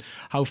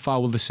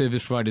will the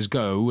service providers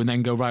go and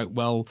then go, right,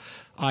 well,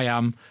 I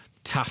am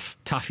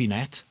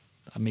Taffynet.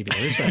 Maybe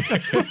there is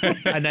one.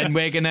 And then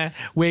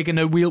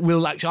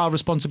we'll actually, our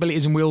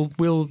responsibilities, and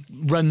we'll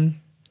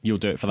run. You'll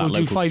do it for that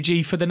We'll local. do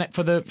 5G for the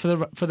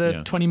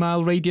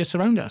 20-mile radius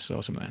around us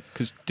or something.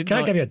 Can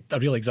I give you a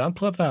real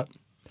example of that?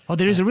 Oh,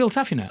 there is a real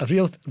Taffynet. A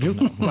real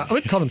well, I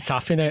wouldn't call them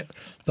Taffynet,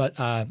 but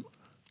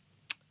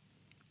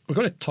we're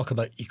going to talk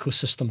about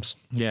ecosystems.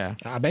 Yeah.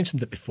 I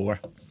mentioned it before.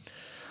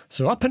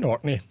 So up in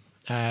Orkney,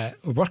 we're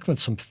working with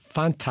some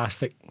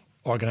fantastic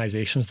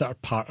organisations that are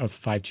part of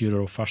 5G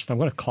Rural First. I'm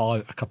going to call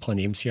out a couple of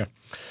names here.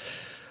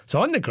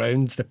 So on the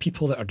ground, the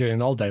people that are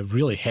doing all the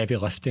really heavy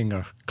lifting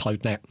are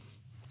CloudNet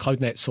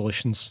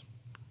Solutions.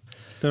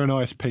 They're an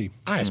ISP.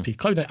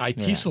 CloudNet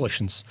IT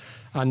Solutions.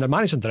 And their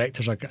managing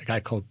director is a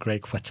guy called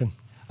Greg Whitten.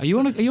 Are you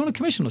on a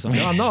commission or something?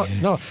 No, I'm not.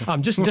 No,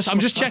 I'm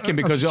just checking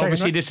because just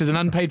obviously checking. this is an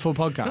unpaid for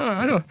podcast.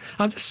 I know.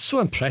 I'm just so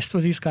impressed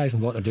with these guys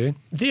and what they're doing.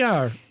 They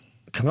are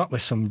coming up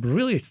with some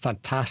really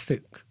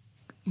fantastic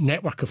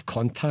network of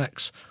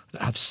contacts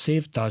that have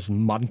saved us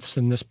months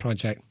in this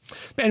project.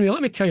 But anyway,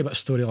 let me tell you about a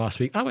story last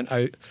week. I went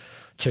out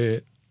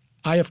to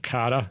Eye of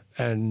Cara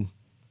in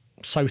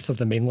south of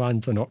the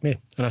mainland in Orkney,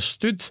 and I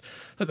stood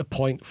at the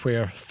point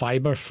where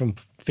fibre from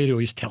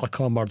Faroese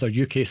Telecom, or their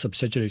UK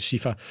subsidiary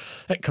Shifa,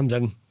 it comes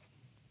in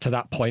to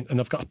that point, and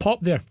I've got a pop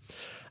there.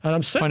 And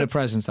I'm sitting Point of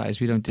presence, that is.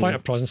 We don't do point that.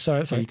 of presence.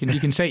 Sorry. So you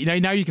can say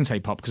now you can say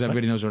pop because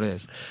everybody knows what it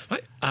is.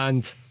 Right.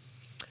 And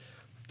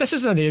this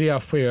is an area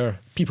where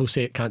people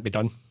say it can't be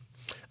done.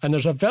 And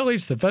there's a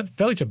village, the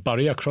village of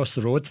Bury, across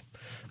the road,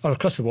 or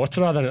across the water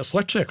rather, and it's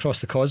literally across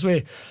the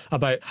causeway,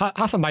 about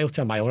half a mile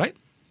to a mile, right?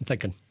 I'm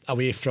thinking,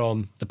 away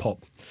from the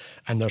pop.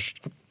 And there's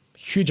a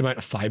huge amount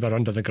of fibre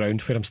under the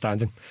ground where I'm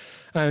standing.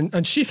 And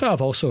Shifa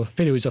have also,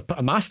 Faroese have put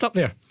a mast up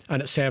there,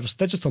 and it serves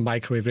digital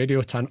microwave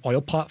radio to an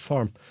oil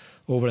platform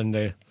over in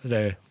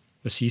the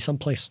sea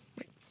someplace.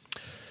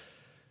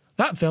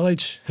 That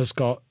village has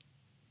got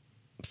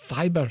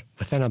fibre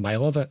within a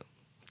mile of it.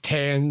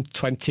 10,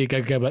 20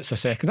 gigabits a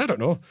second, I don't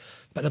know,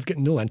 but they've got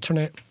no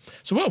internet.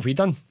 So what have we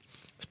done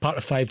as part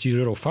of 5G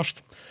Rural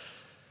First?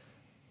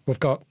 We've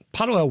got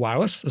Parallel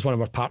Wireless as one of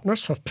our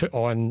partners, have put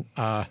on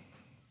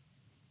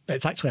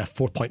it's actually a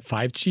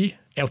 4.5G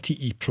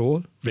LTE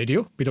Pro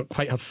radio. We don't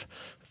quite have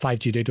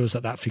 5G radios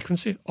at that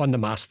frequency on the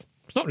mast.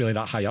 It's not really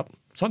that high up.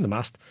 It's on the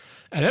mast.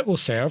 And it will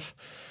serve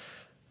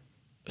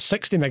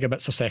 60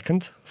 megabits a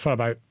second for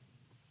about,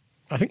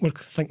 I think we're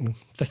thinking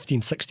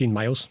 15, 16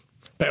 miles.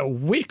 But it'll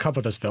way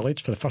cover this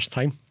village for the first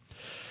time.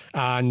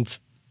 And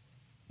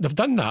they've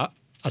done that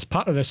as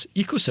part of this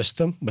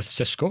ecosystem with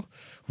Cisco,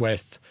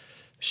 with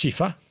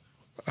Shifa,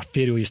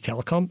 Faroese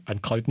Telecom,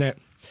 and CloudNet.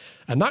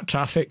 And that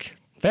traffic,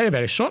 very,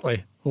 very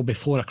shortly, will be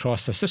flown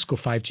across the Cisco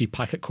 5G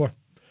packet core,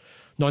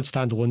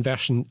 non-standalone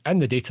version in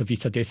the Data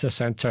Vita data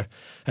centre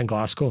in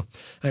Glasgow.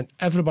 And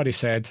everybody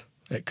said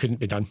it couldn't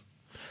be done.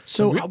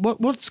 So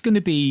what's going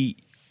to be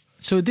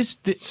So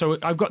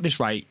I've got this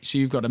right. So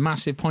you've got a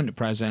massive point of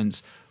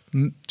presence,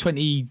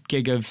 20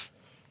 gig of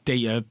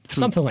data,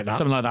 Something like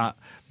that,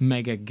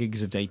 mega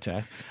gigs of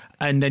data.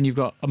 And then you've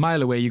got a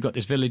mile away, you've got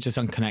this village that's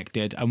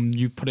unconnected, and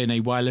you've put in a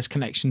wireless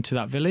connection to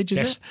that village, is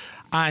Yes.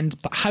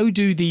 it? But how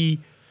do the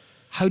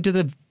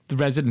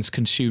residents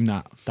consume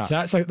that?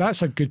 So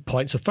that's a good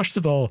point. So first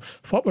of all,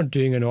 what we're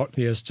doing in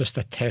Orkney is just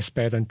a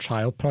testbed and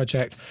trial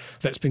project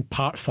that's been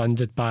part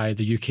funded by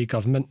the UK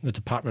government, the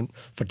Department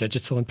for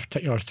Digital in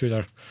particular, through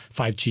their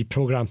 5G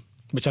programme,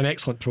 which is an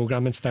excellent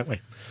programme,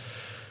 incidentally.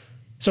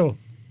 So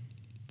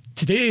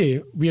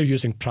today we're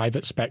using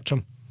private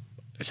spectrum.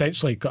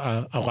 Essentially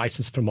got a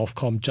license from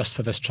Ofcom just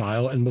for this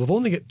trial, and we've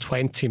only got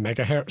 20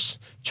 megahertz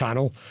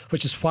channel,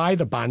 which is why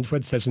the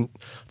bandwidth isn't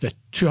the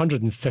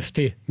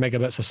 250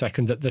 megabits a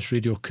second that this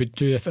radio could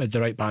do if it had the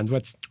right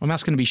bandwidth. And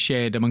that's going to be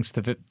shared amongst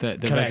the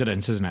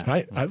residents, isn't it?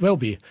 Right, it will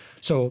be.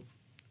 So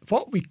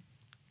what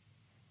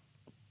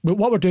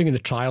we're doing in the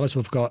trial is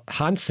we've got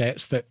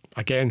handsets that,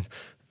 again,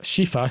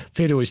 Shifa,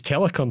 Faroese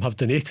Telecom, have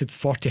donated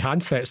 40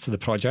 handsets to the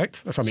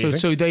project. That's amazing.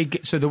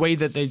 So the way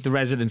that the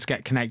residents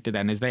get connected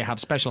then is they have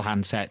special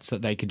handsets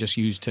that they could just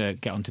use to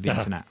get onto the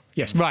internet.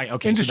 Yes. Right.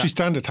 Okay. Industry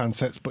standard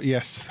handsets, but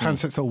yes,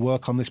 handsets that will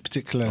work on this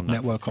particular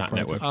network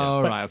operator.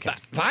 Oh, right. Okay.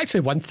 But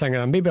actually, one thing,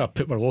 and maybe I'll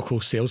put our local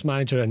sales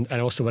manager and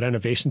also our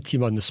innovation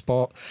team on the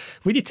spot,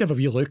 we need to have a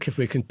wee look if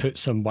we can put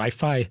some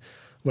Wi-Fi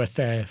with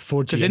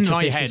 4G Because in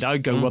my interfaces. head,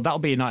 I'd go, well, that'll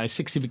be a nice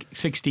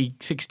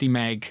 60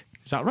 meg.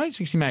 Is that right?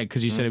 60 meg?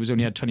 Because you said it was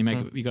only had 20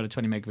 meg. You got a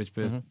 20 megabits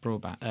per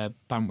broadband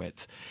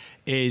bandwidth.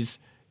 Is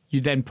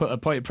you then put a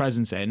point of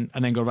presence in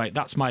and then go, right,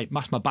 that's my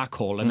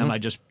backhaul, and then I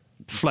just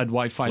flood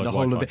Wi-Fi the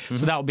whole of it.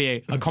 So that would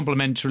be a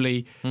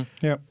complementary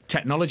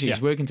technologies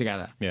working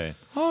together. Yeah.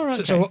 All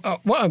right. So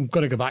what I'm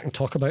going to go back and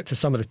talk about to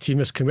some of the team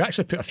is, can we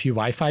actually put a few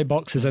Wi-Fi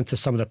boxes into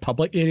some of the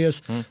public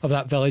areas of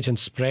that village and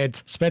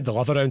spread the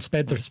love around,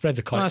 spread the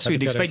connectivity. That's what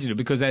you'd expect to do,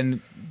 because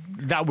then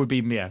that would be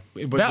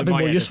That'd be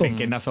more useful.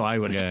 Thinking, that's what I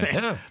would have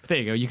done. Yeah. But there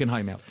you go. You can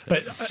hire me out.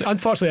 But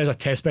unfortunately,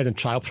 it's a testbed and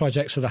trial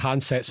project, so the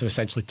handsets are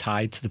essentially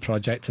tied to the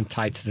project and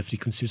tied to the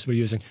frequencies we're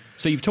using.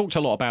 So you've talked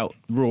a lot about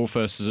Rural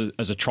First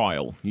as a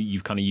trial.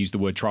 You've kind of used the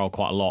word trial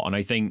quite a lot,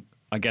 and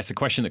I guess a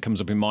question that comes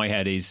up in my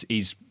head is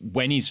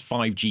when is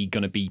 5G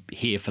going to be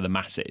here for the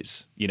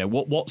masses? You know,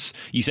 what's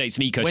you say it's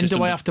an ecosystem. When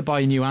do I have to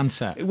buy a new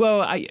handset?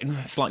 Well,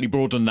 slightly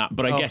broader than that,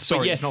 but I guess, sorry,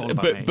 but yes, it's not all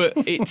about me. but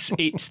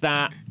it's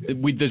that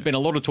there's been a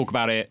lot of talk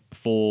about it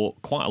for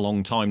quite a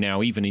long time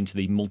now, even into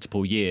the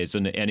multiple years,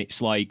 and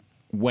it's like,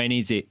 when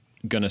is it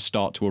going to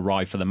start to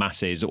arrive for the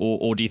masses,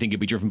 or do you think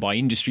it'll be driven by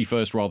industry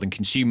first rather than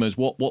consumers?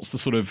 What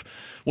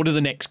do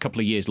the next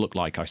couple of years look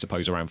like, I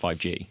suppose, around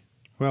 5G?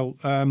 Well,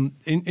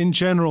 in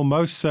general,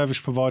 most service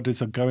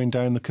providers are going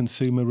down the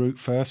consumer route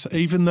first,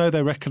 even though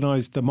they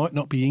recognise there might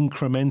not be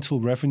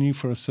incremental revenue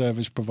for a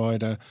service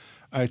provider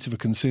out of a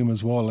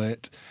consumer's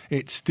wallet.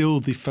 It's still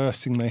the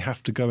first thing they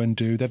have to go and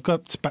do. They've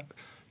got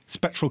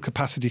spectral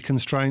capacity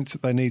constraints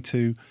that they need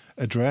to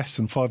address,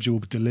 and 5G will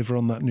deliver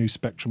on that new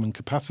spectrum and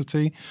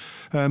capacity.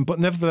 But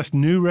nevertheless,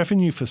 new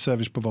revenue for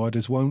service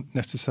providers won't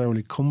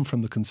necessarily come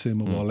from the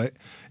consumer wallet.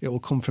 It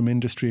will come from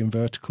industry and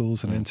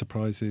verticals and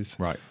enterprises.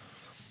 Right.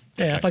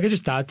 Yeah, if I could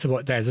just add to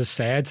what Des has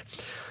said.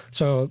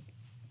 So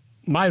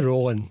my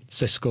role in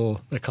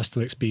Cisco, the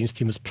customer experience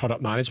team, is product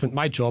management.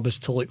 My job is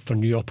to look for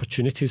new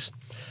opportunities.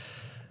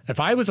 If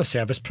I was a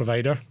service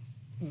provider,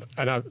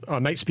 and I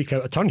might speak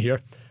out of turn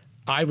here,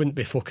 I wouldn't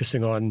be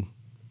focusing on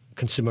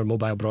consumer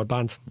mobile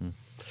broadband.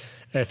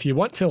 If you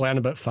want to learn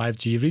about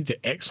 5G, read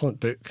the excellent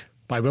book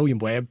by William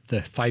Webb, The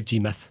 5G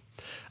Myth.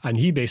 And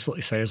he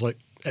basically says, look,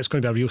 it's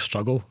going to be a real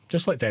struggle,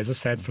 just like Des has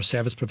said, for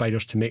service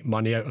providers to make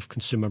money out of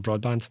consumer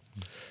broadband.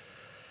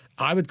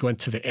 I would go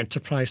into the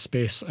enterprise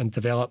space and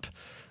develop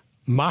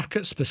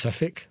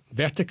market-specific,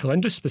 vertical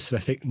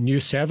industry-specific new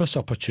service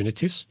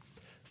opportunities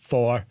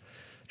for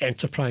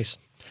enterprise.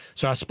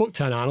 So I spoke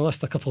to an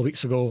analyst a couple of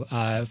weeks ago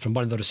from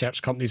one of the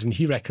research companies, and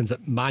he reckons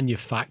that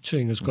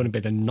manufacturing is going to be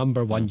the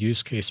number one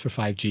use case for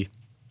 5G.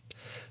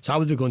 So I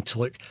would be going to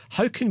look,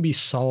 how can we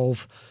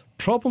solve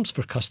problems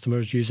for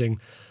customers using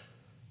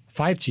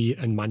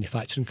 5G and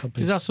manufacturing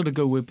companies? Does that sort of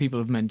go where people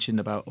have mentioned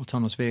about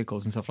autonomous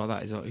vehicles and stuff like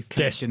that? Is it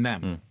connecting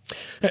them?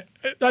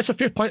 That's a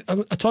fair point.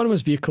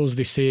 Autonomous vehicles,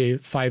 they say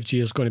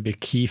 5G is going to be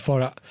key for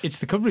it. It's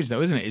the coverage,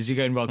 though, isn't it? Is you're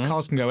going, well,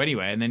 cars can go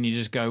anywhere, and then you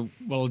just go,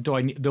 well,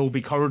 there will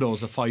be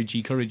corridors of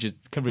 5G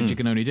coverage you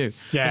can only do.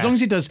 Yeah. As long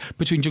as it does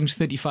between junction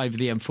 35 and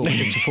the M4 and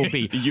junction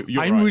 4B,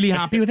 You're I'm right. really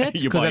happy with it,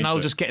 You're because then buying I'll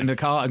into just get in the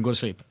car and go to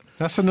sleep.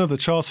 That's another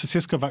trial. So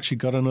Cisco have actually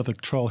got another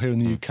trial here in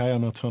the UK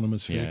on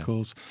autonomous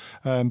vehicles.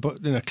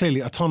 But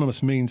clearly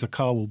autonomous means a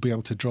car will be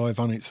able to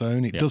drive on its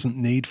own. It doesn't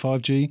need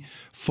 5G,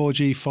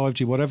 4G,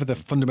 5G, whatever the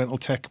fundamental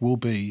tech will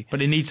be.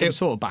 But it needs some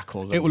sort of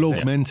backhaul. It will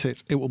augment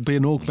it. It will be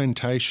an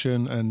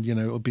augmentation, and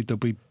there'll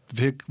be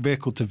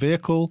vehicle to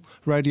vehicle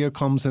radio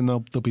comms, and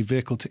there'll be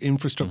vehicle to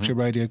infrastructure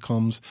radio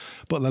comms.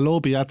 But they'll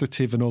all be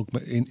additive and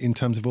in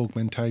terms of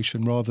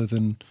augmentation, rather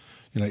than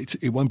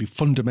it won't be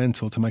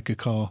fundamental to make a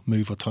car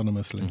move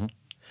autonomously.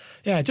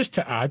 Yeah, just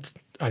to add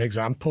an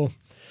example,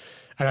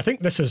 And I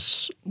think this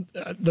is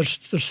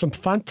there's some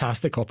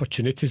fantastic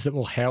opportunities that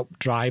will help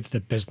drive the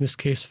business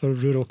case for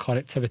rural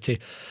connectivity.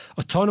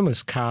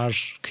 Autonomous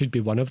cars could be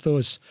one of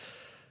those.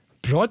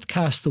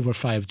 Broadcast over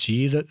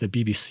 5G that the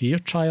BBC are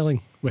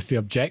trialling with the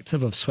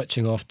objective of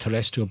switching off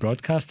terrestrial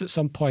broadcast at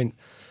some point.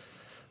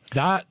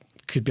 That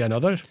could be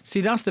another. See,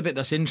 that's the bit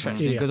that's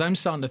interesting because I'm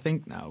starting to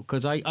think now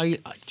because I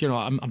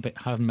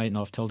might not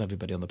have told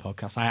everybody on the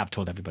podcast. I have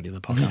told everybody on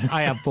the podcast.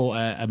 I have bought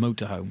a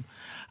motorhome,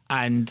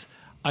 and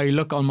I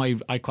look on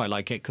I quite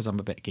like it because I'm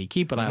a bit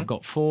geeky, but I've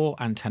got 4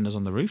 antennas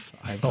on the roof.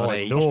 I've got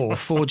a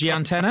 4G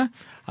antenna.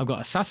 I've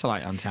got a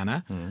satellite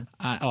antenna,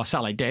 or a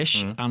satellite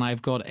dish, and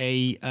I've got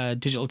a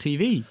digital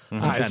TV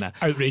antenna.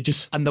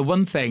 Outrageous. And the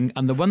one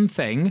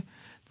thing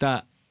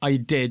that I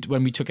did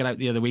when we took it out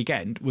the other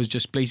weekend was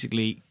just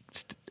basically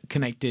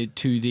connected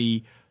to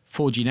the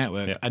 4G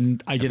network,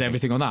 and I did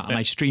everything on that. And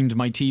I streamed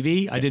my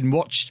TV. I didn't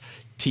watch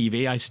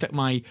TV. I stuck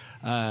my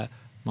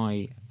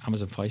my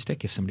Amazon Fire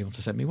Stick. If somebody wants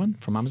to send me one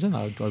from Amazon,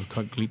 I would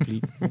quite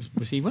gleefully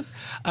receive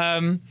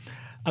one.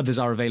 Others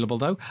are available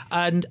though,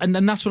 and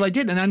that's what I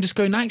did. And I'm just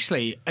going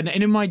actually, and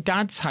in my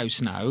dad's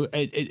house now,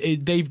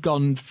 they've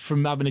gone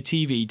from having a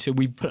TV to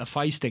we put a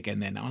Fire Stick in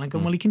there now. And I'm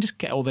going, well, you can just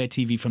get all their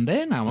TV from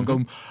there now. I'm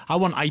going, I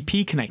want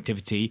IP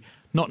connectivity.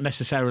 Not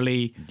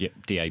necessarily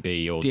DAB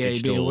or DAB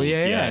digital.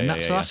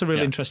 So that's a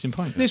really interesting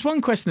point. There's one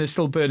question that's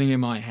still burning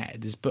in my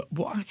head is, but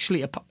what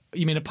actually,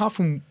 apart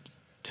from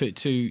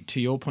to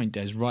your point,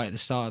 Des, right at the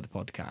start of the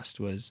podcast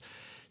was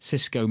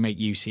Cisco make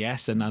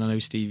UCS, and I know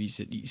Steve,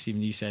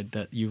 you said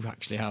that you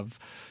actually have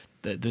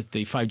the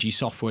 5G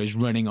software is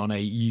running on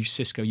a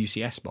Cisco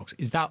UCS box.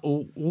 Is that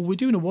all we're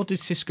doing, or what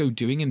is Cisco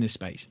doing in this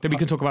space that we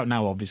can talk about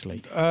now,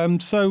 obviously?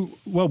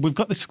 We've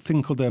got this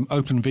thing called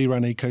Open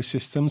vRAN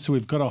ecosystem. So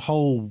we've got a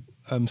whole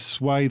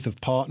swathe of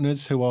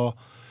partners who are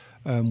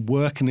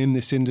working in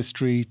this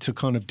industry to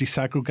kind of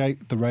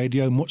disaggregate the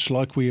radio, much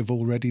like we have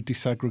already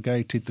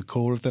disaggregated the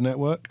core of the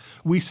network.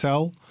 We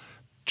sell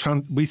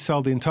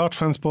the entire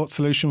transport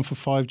solution for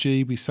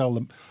 5G. We sell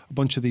a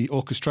bunch of the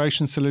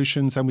orchestration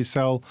solutions, and we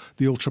sell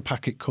the ultra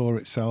packet core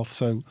itself.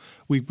 So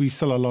we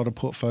sell a lot of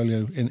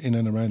portfolio in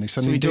and around this.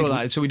 So we do all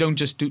that. So we don't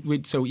just do.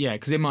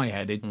 Because in my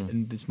head,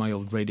 and this is my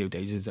old radio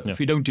days, is that if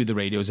we don't do the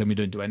radios, then we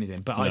don't do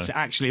anything. But it's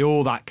actually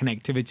all that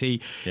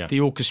connectivity, the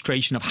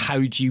orchestration of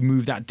how do you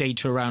move that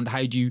data around,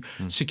 how do you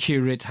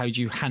secure it, how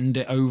do you hand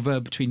it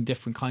over between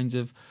different kinds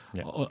of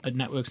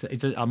networks.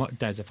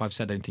 Des, if I've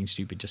said anything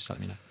stupid, just let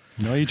me know.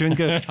 No, you're doing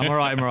good. I'm all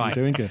right.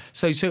 You're doing good.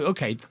 So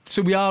okay.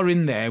 So we are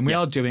in there, and we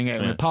are doing it,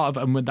 and we're part of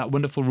it, and with that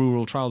wonderful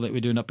rural trial that we're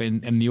doing up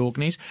in the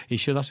Orkneys. Are you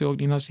sure that's the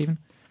Orkney now, Stephen?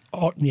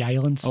 Orkney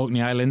Islands. Orkney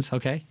Islands.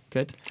 Okay,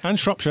 good. And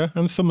Shropshire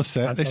and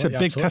Somerset. It's a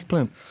big test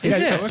plant. Is it?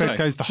 Test bed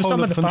goes the whole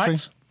some of the the country.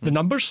 facts, the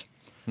numbers.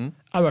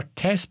 Our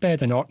test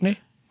bed in Orkney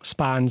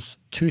spans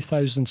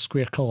 2,000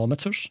 square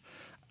kilometres,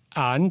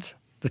 and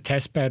the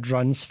test bed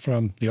runs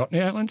from the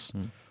Orkney Islands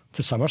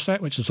to Somerset,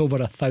 which is over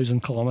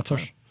 1,000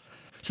 kilometres.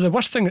 So the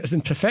worst thing is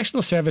in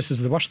professional services,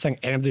 the worst thing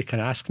anybody can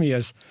ask me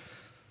is,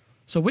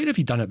 so where have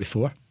you done it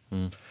before?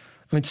 I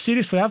mean,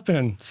 seriously, I've been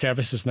in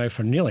services now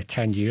for nearly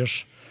 10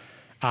 years,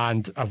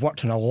 and I've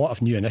worked on a lot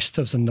of new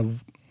initiatives, and the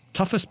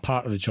toughest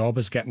part of the job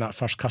is getting that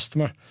first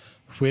customer.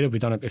 Where have we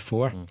done it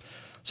before?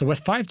 So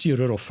with 5G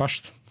Rural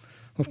First,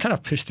 we've kind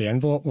of pushed the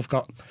envelope. We've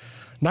got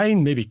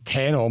 9, maybe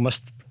 10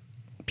 almost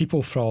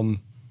people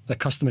from the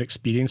customer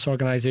experience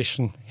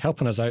organisation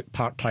helping us out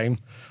part-time.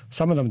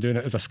 Some of them doing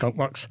it as a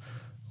skunkworks,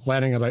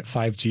 learning about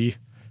 5G,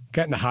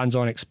 getting the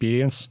hands-on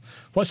experience.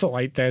 What's it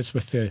like, Des,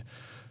 with the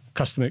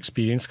customer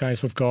experience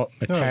guys? We've got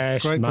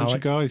Mitesh, great bunch Malik.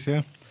 of guys,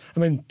 yeah. I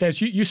mean,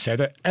 Des, you said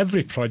it.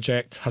 Every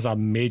project has a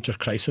major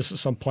crisis at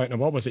some point.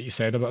 And what was it you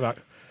said about that?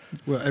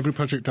 Well, every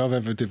project I've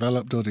ever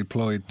developed or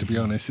deployed, to be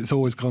honest, it's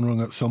always gone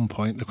wrong at some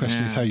point. The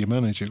question is how you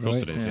manage it, right?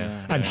 Of course it is,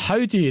 And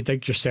how do you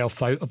dig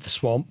yourself out of the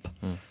swamp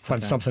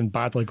when something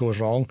badly goes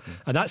wrong?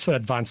 And that's where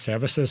advanced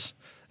services,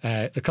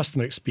 the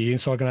customer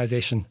experience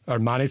organisation, our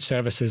managed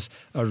services,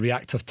 our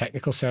reactive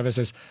technical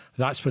services,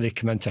 that's where they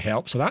come in to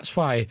help. So that's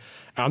why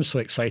I'm so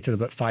excited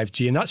about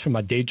 5G, and that's where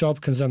my day job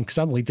comes in, because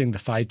I'm leading the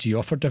 5G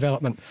offer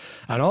development.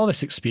 And all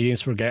this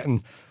experience we're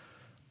getting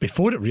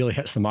before it really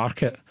hits the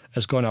market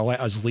is going to let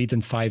us lead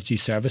in 5G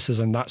services,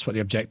 and that's what the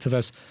objective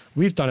is.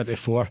 We've done it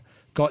before,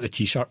 got the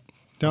T-shirt.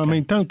 I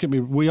mean, don't get me.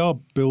 We are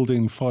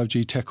building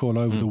 5G tech all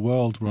over the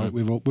world, right?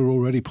 We're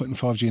already putting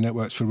 5G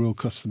networks for real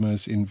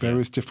customers in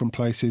various different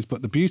places.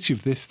 But the beauty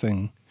of this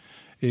thing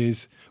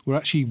is we're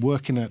actually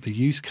working out the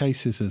use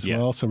cases as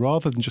well. So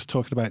rather than just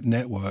talking about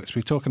networks,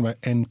 we're talking about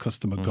end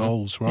customer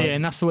goals, right? Yeah,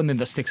 and that's the one thing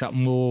that sticks out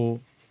more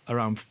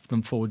around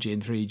than 4G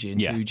and 3G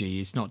and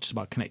 2G. It's not just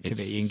about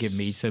connectivity and give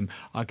me some,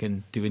 I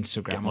can do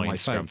Instagram on my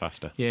phone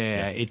faster.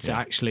 It's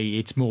actually,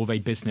 it's more of a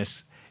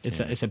business.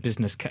 It's a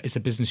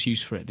business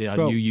use for it. There are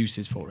new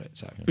uses for it.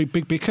 So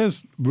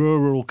because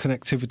rural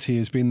connectivity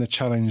has been the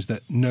challenge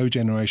that no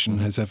generation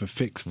has ever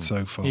fixed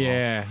so far.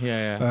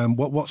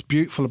 What's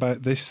beautiful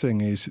about this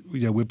thing is,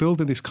 we're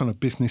building this kind of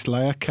business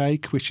layer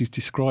cake, which is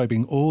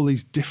describing all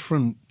these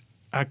different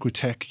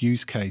agri-tech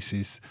use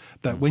cases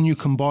that when you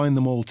combine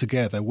them all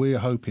together, we're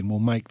hoping will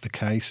make the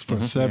case for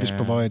a service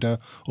provider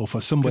or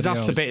for somebody Because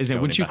else. that's the bit, isn't it?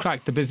 Go Once and you invest.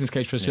 crack the business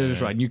case for a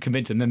service, right, and you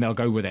convince them, then they'll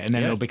go with it, and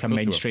then it'll become of course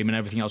they will. mainstream, and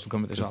everything else will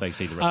come with it as well. Because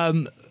they see the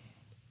revenue.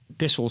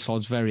 This all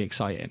sounds very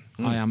exciting.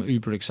 I am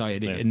uber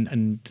excited,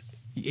 and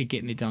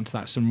getting it down to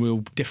that, some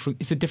real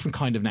different. It's a different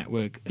kind of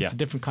network. It's a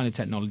different kind of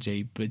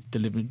technology, but it's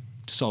delivering,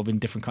 solving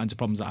different kinds of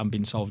problems that haven't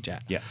been solved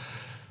yet. Yeah.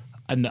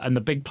 And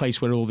the big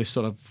place where all this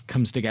sort of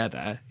comes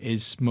together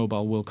is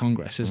Mobile World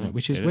Congress, isn't it?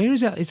 Which is, It where is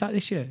that? Is that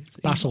this year?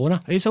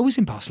 Barcelona. It's always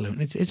in Barcelona.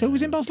 It's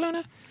always in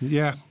Barcelona.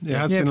 Yeah, it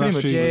has Yeah, been pretty last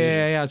much. few years.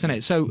 Yeah, isn't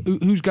it? So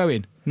who's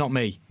going? Not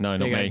me. No, There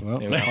not you me. go. Well,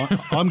 There we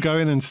go. I'm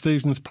going, and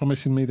Stephen's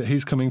promising me that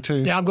he's coming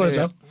too. Yeah, I'm going as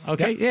well.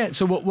 Okay, yeah.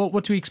 So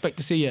what do we expect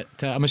to see at?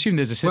 I'm assuming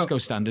there's a Cisco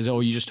stand, or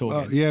are you just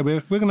talking? Yeah,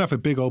 we're going to have a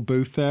big old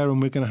booth there,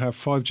 and we're going to have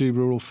 5G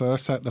rural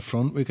first out the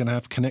front. We're going to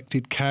have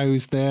connected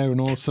cows there and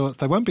all sorts.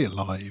 They won't be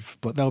live,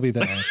 but they'll be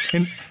there.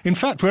 in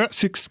fact, we're at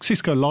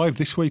Cisco Live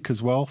this week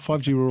as well.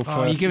 5G rural first.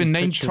 You're giving is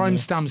name pitching time there.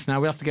 stamps now.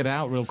 We have to get it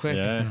out real quick.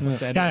 Yeah.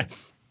 Yeah,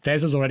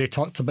 Des has already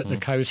talked about the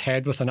cow's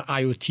head with an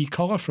IoT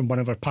collar from one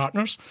of our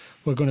partners.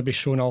 We're going to be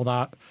showing all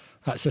that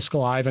at Cisco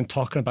Live and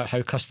talking about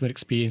how customer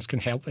experience can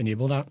help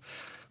enable that.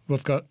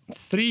 We've got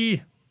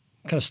 3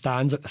 kind of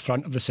stands at the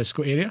front of the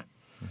Cisco area.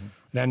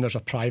 Then there's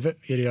a private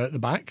area at the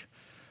back.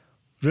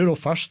 Rural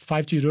First,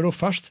 5G Rural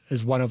First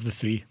is one of the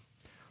 3.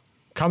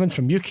 Coming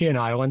from UK and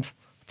Ireland,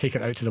 take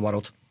it out to the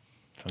world.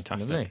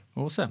 Fantastic. Lovely.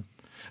 Awesome.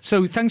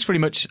 So thanks very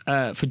much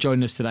for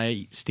joining us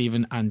today,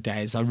 Stephen and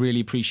Des. I really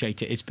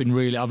appreciate it. It's been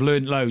really, I've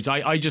learned loads.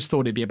 I just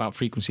thought it'd be about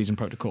frequencies and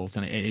protocols,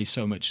 and it is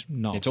so much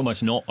not. It's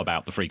almost not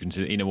about the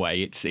frequency in a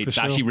way. It's sure.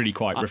 actually really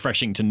quite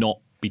refreshing to not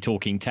be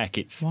talking tech.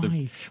 It's Why?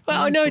 the Why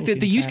I know talking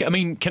the use. tech? I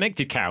mean,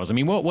 connected cows. I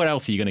mean, what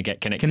else are you going to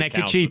get connected?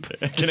 Connected cows? sheep.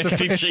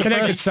 Connected sheep.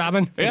 Connected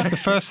salmon. It's the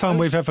first time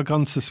we've ever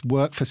gone to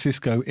work for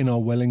Cisco in our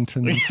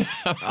Wellingtons.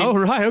 Oh,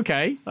 right,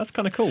 okay. That's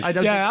kind of cool. I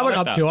don't Yeah, I went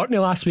like up that. to Orkney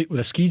last week with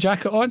a ski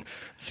jacket on,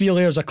 3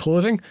 layers of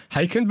clothing,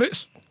 hiking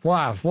boots.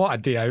 Wow, what a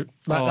day out.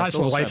 Oh, That's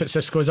what awesome. life at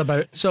Cisco is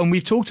about. So, and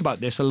we've talked about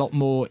this a lot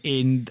more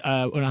in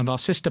one of our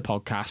sister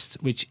podcasts,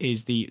 which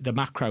is the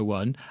macro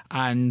one,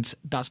 and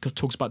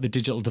talks about the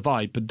digital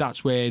divide. But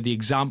that's where the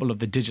example of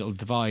the digital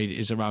divide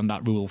is around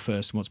that rural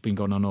first and what's been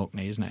going on in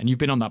Orkney, isn't it? And you've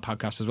been on that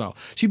podcast as well.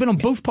 So you've been on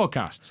both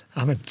podcasts.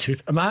 I'm in 2.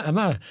 Am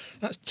I?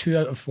 That's 2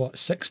 out of what,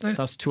 6 now?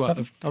 That's 2 out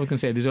 7? of. I was going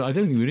to say I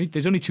don't think we need.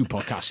 There's only 2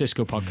 podcasts,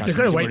 Cisco podcasts. You're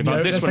going to So wait we're me about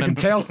out, this I can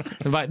tell.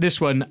 About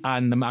this one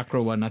and the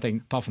macro one, I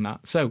think. Apart from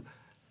that, so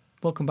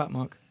welcome back,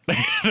 Mark.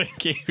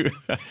 Thank you.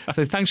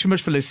 So thanks very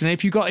much for listening.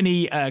 If you've got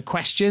any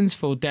questions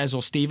for Des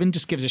or Stephen,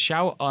 just give us a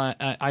shout.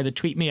 Either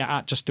tweet me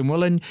at Justin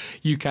Woolen.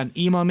 You can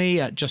email me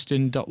at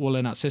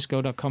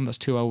justin.woolen@cisco.com. That's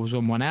 2 L's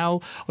and 1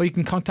 L. Or you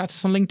can contact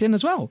us on LinkedIn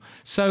as well.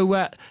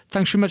 So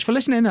thanks very much for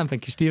listening. And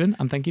thank you, Stephen.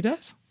 And thank you,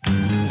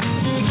 Des.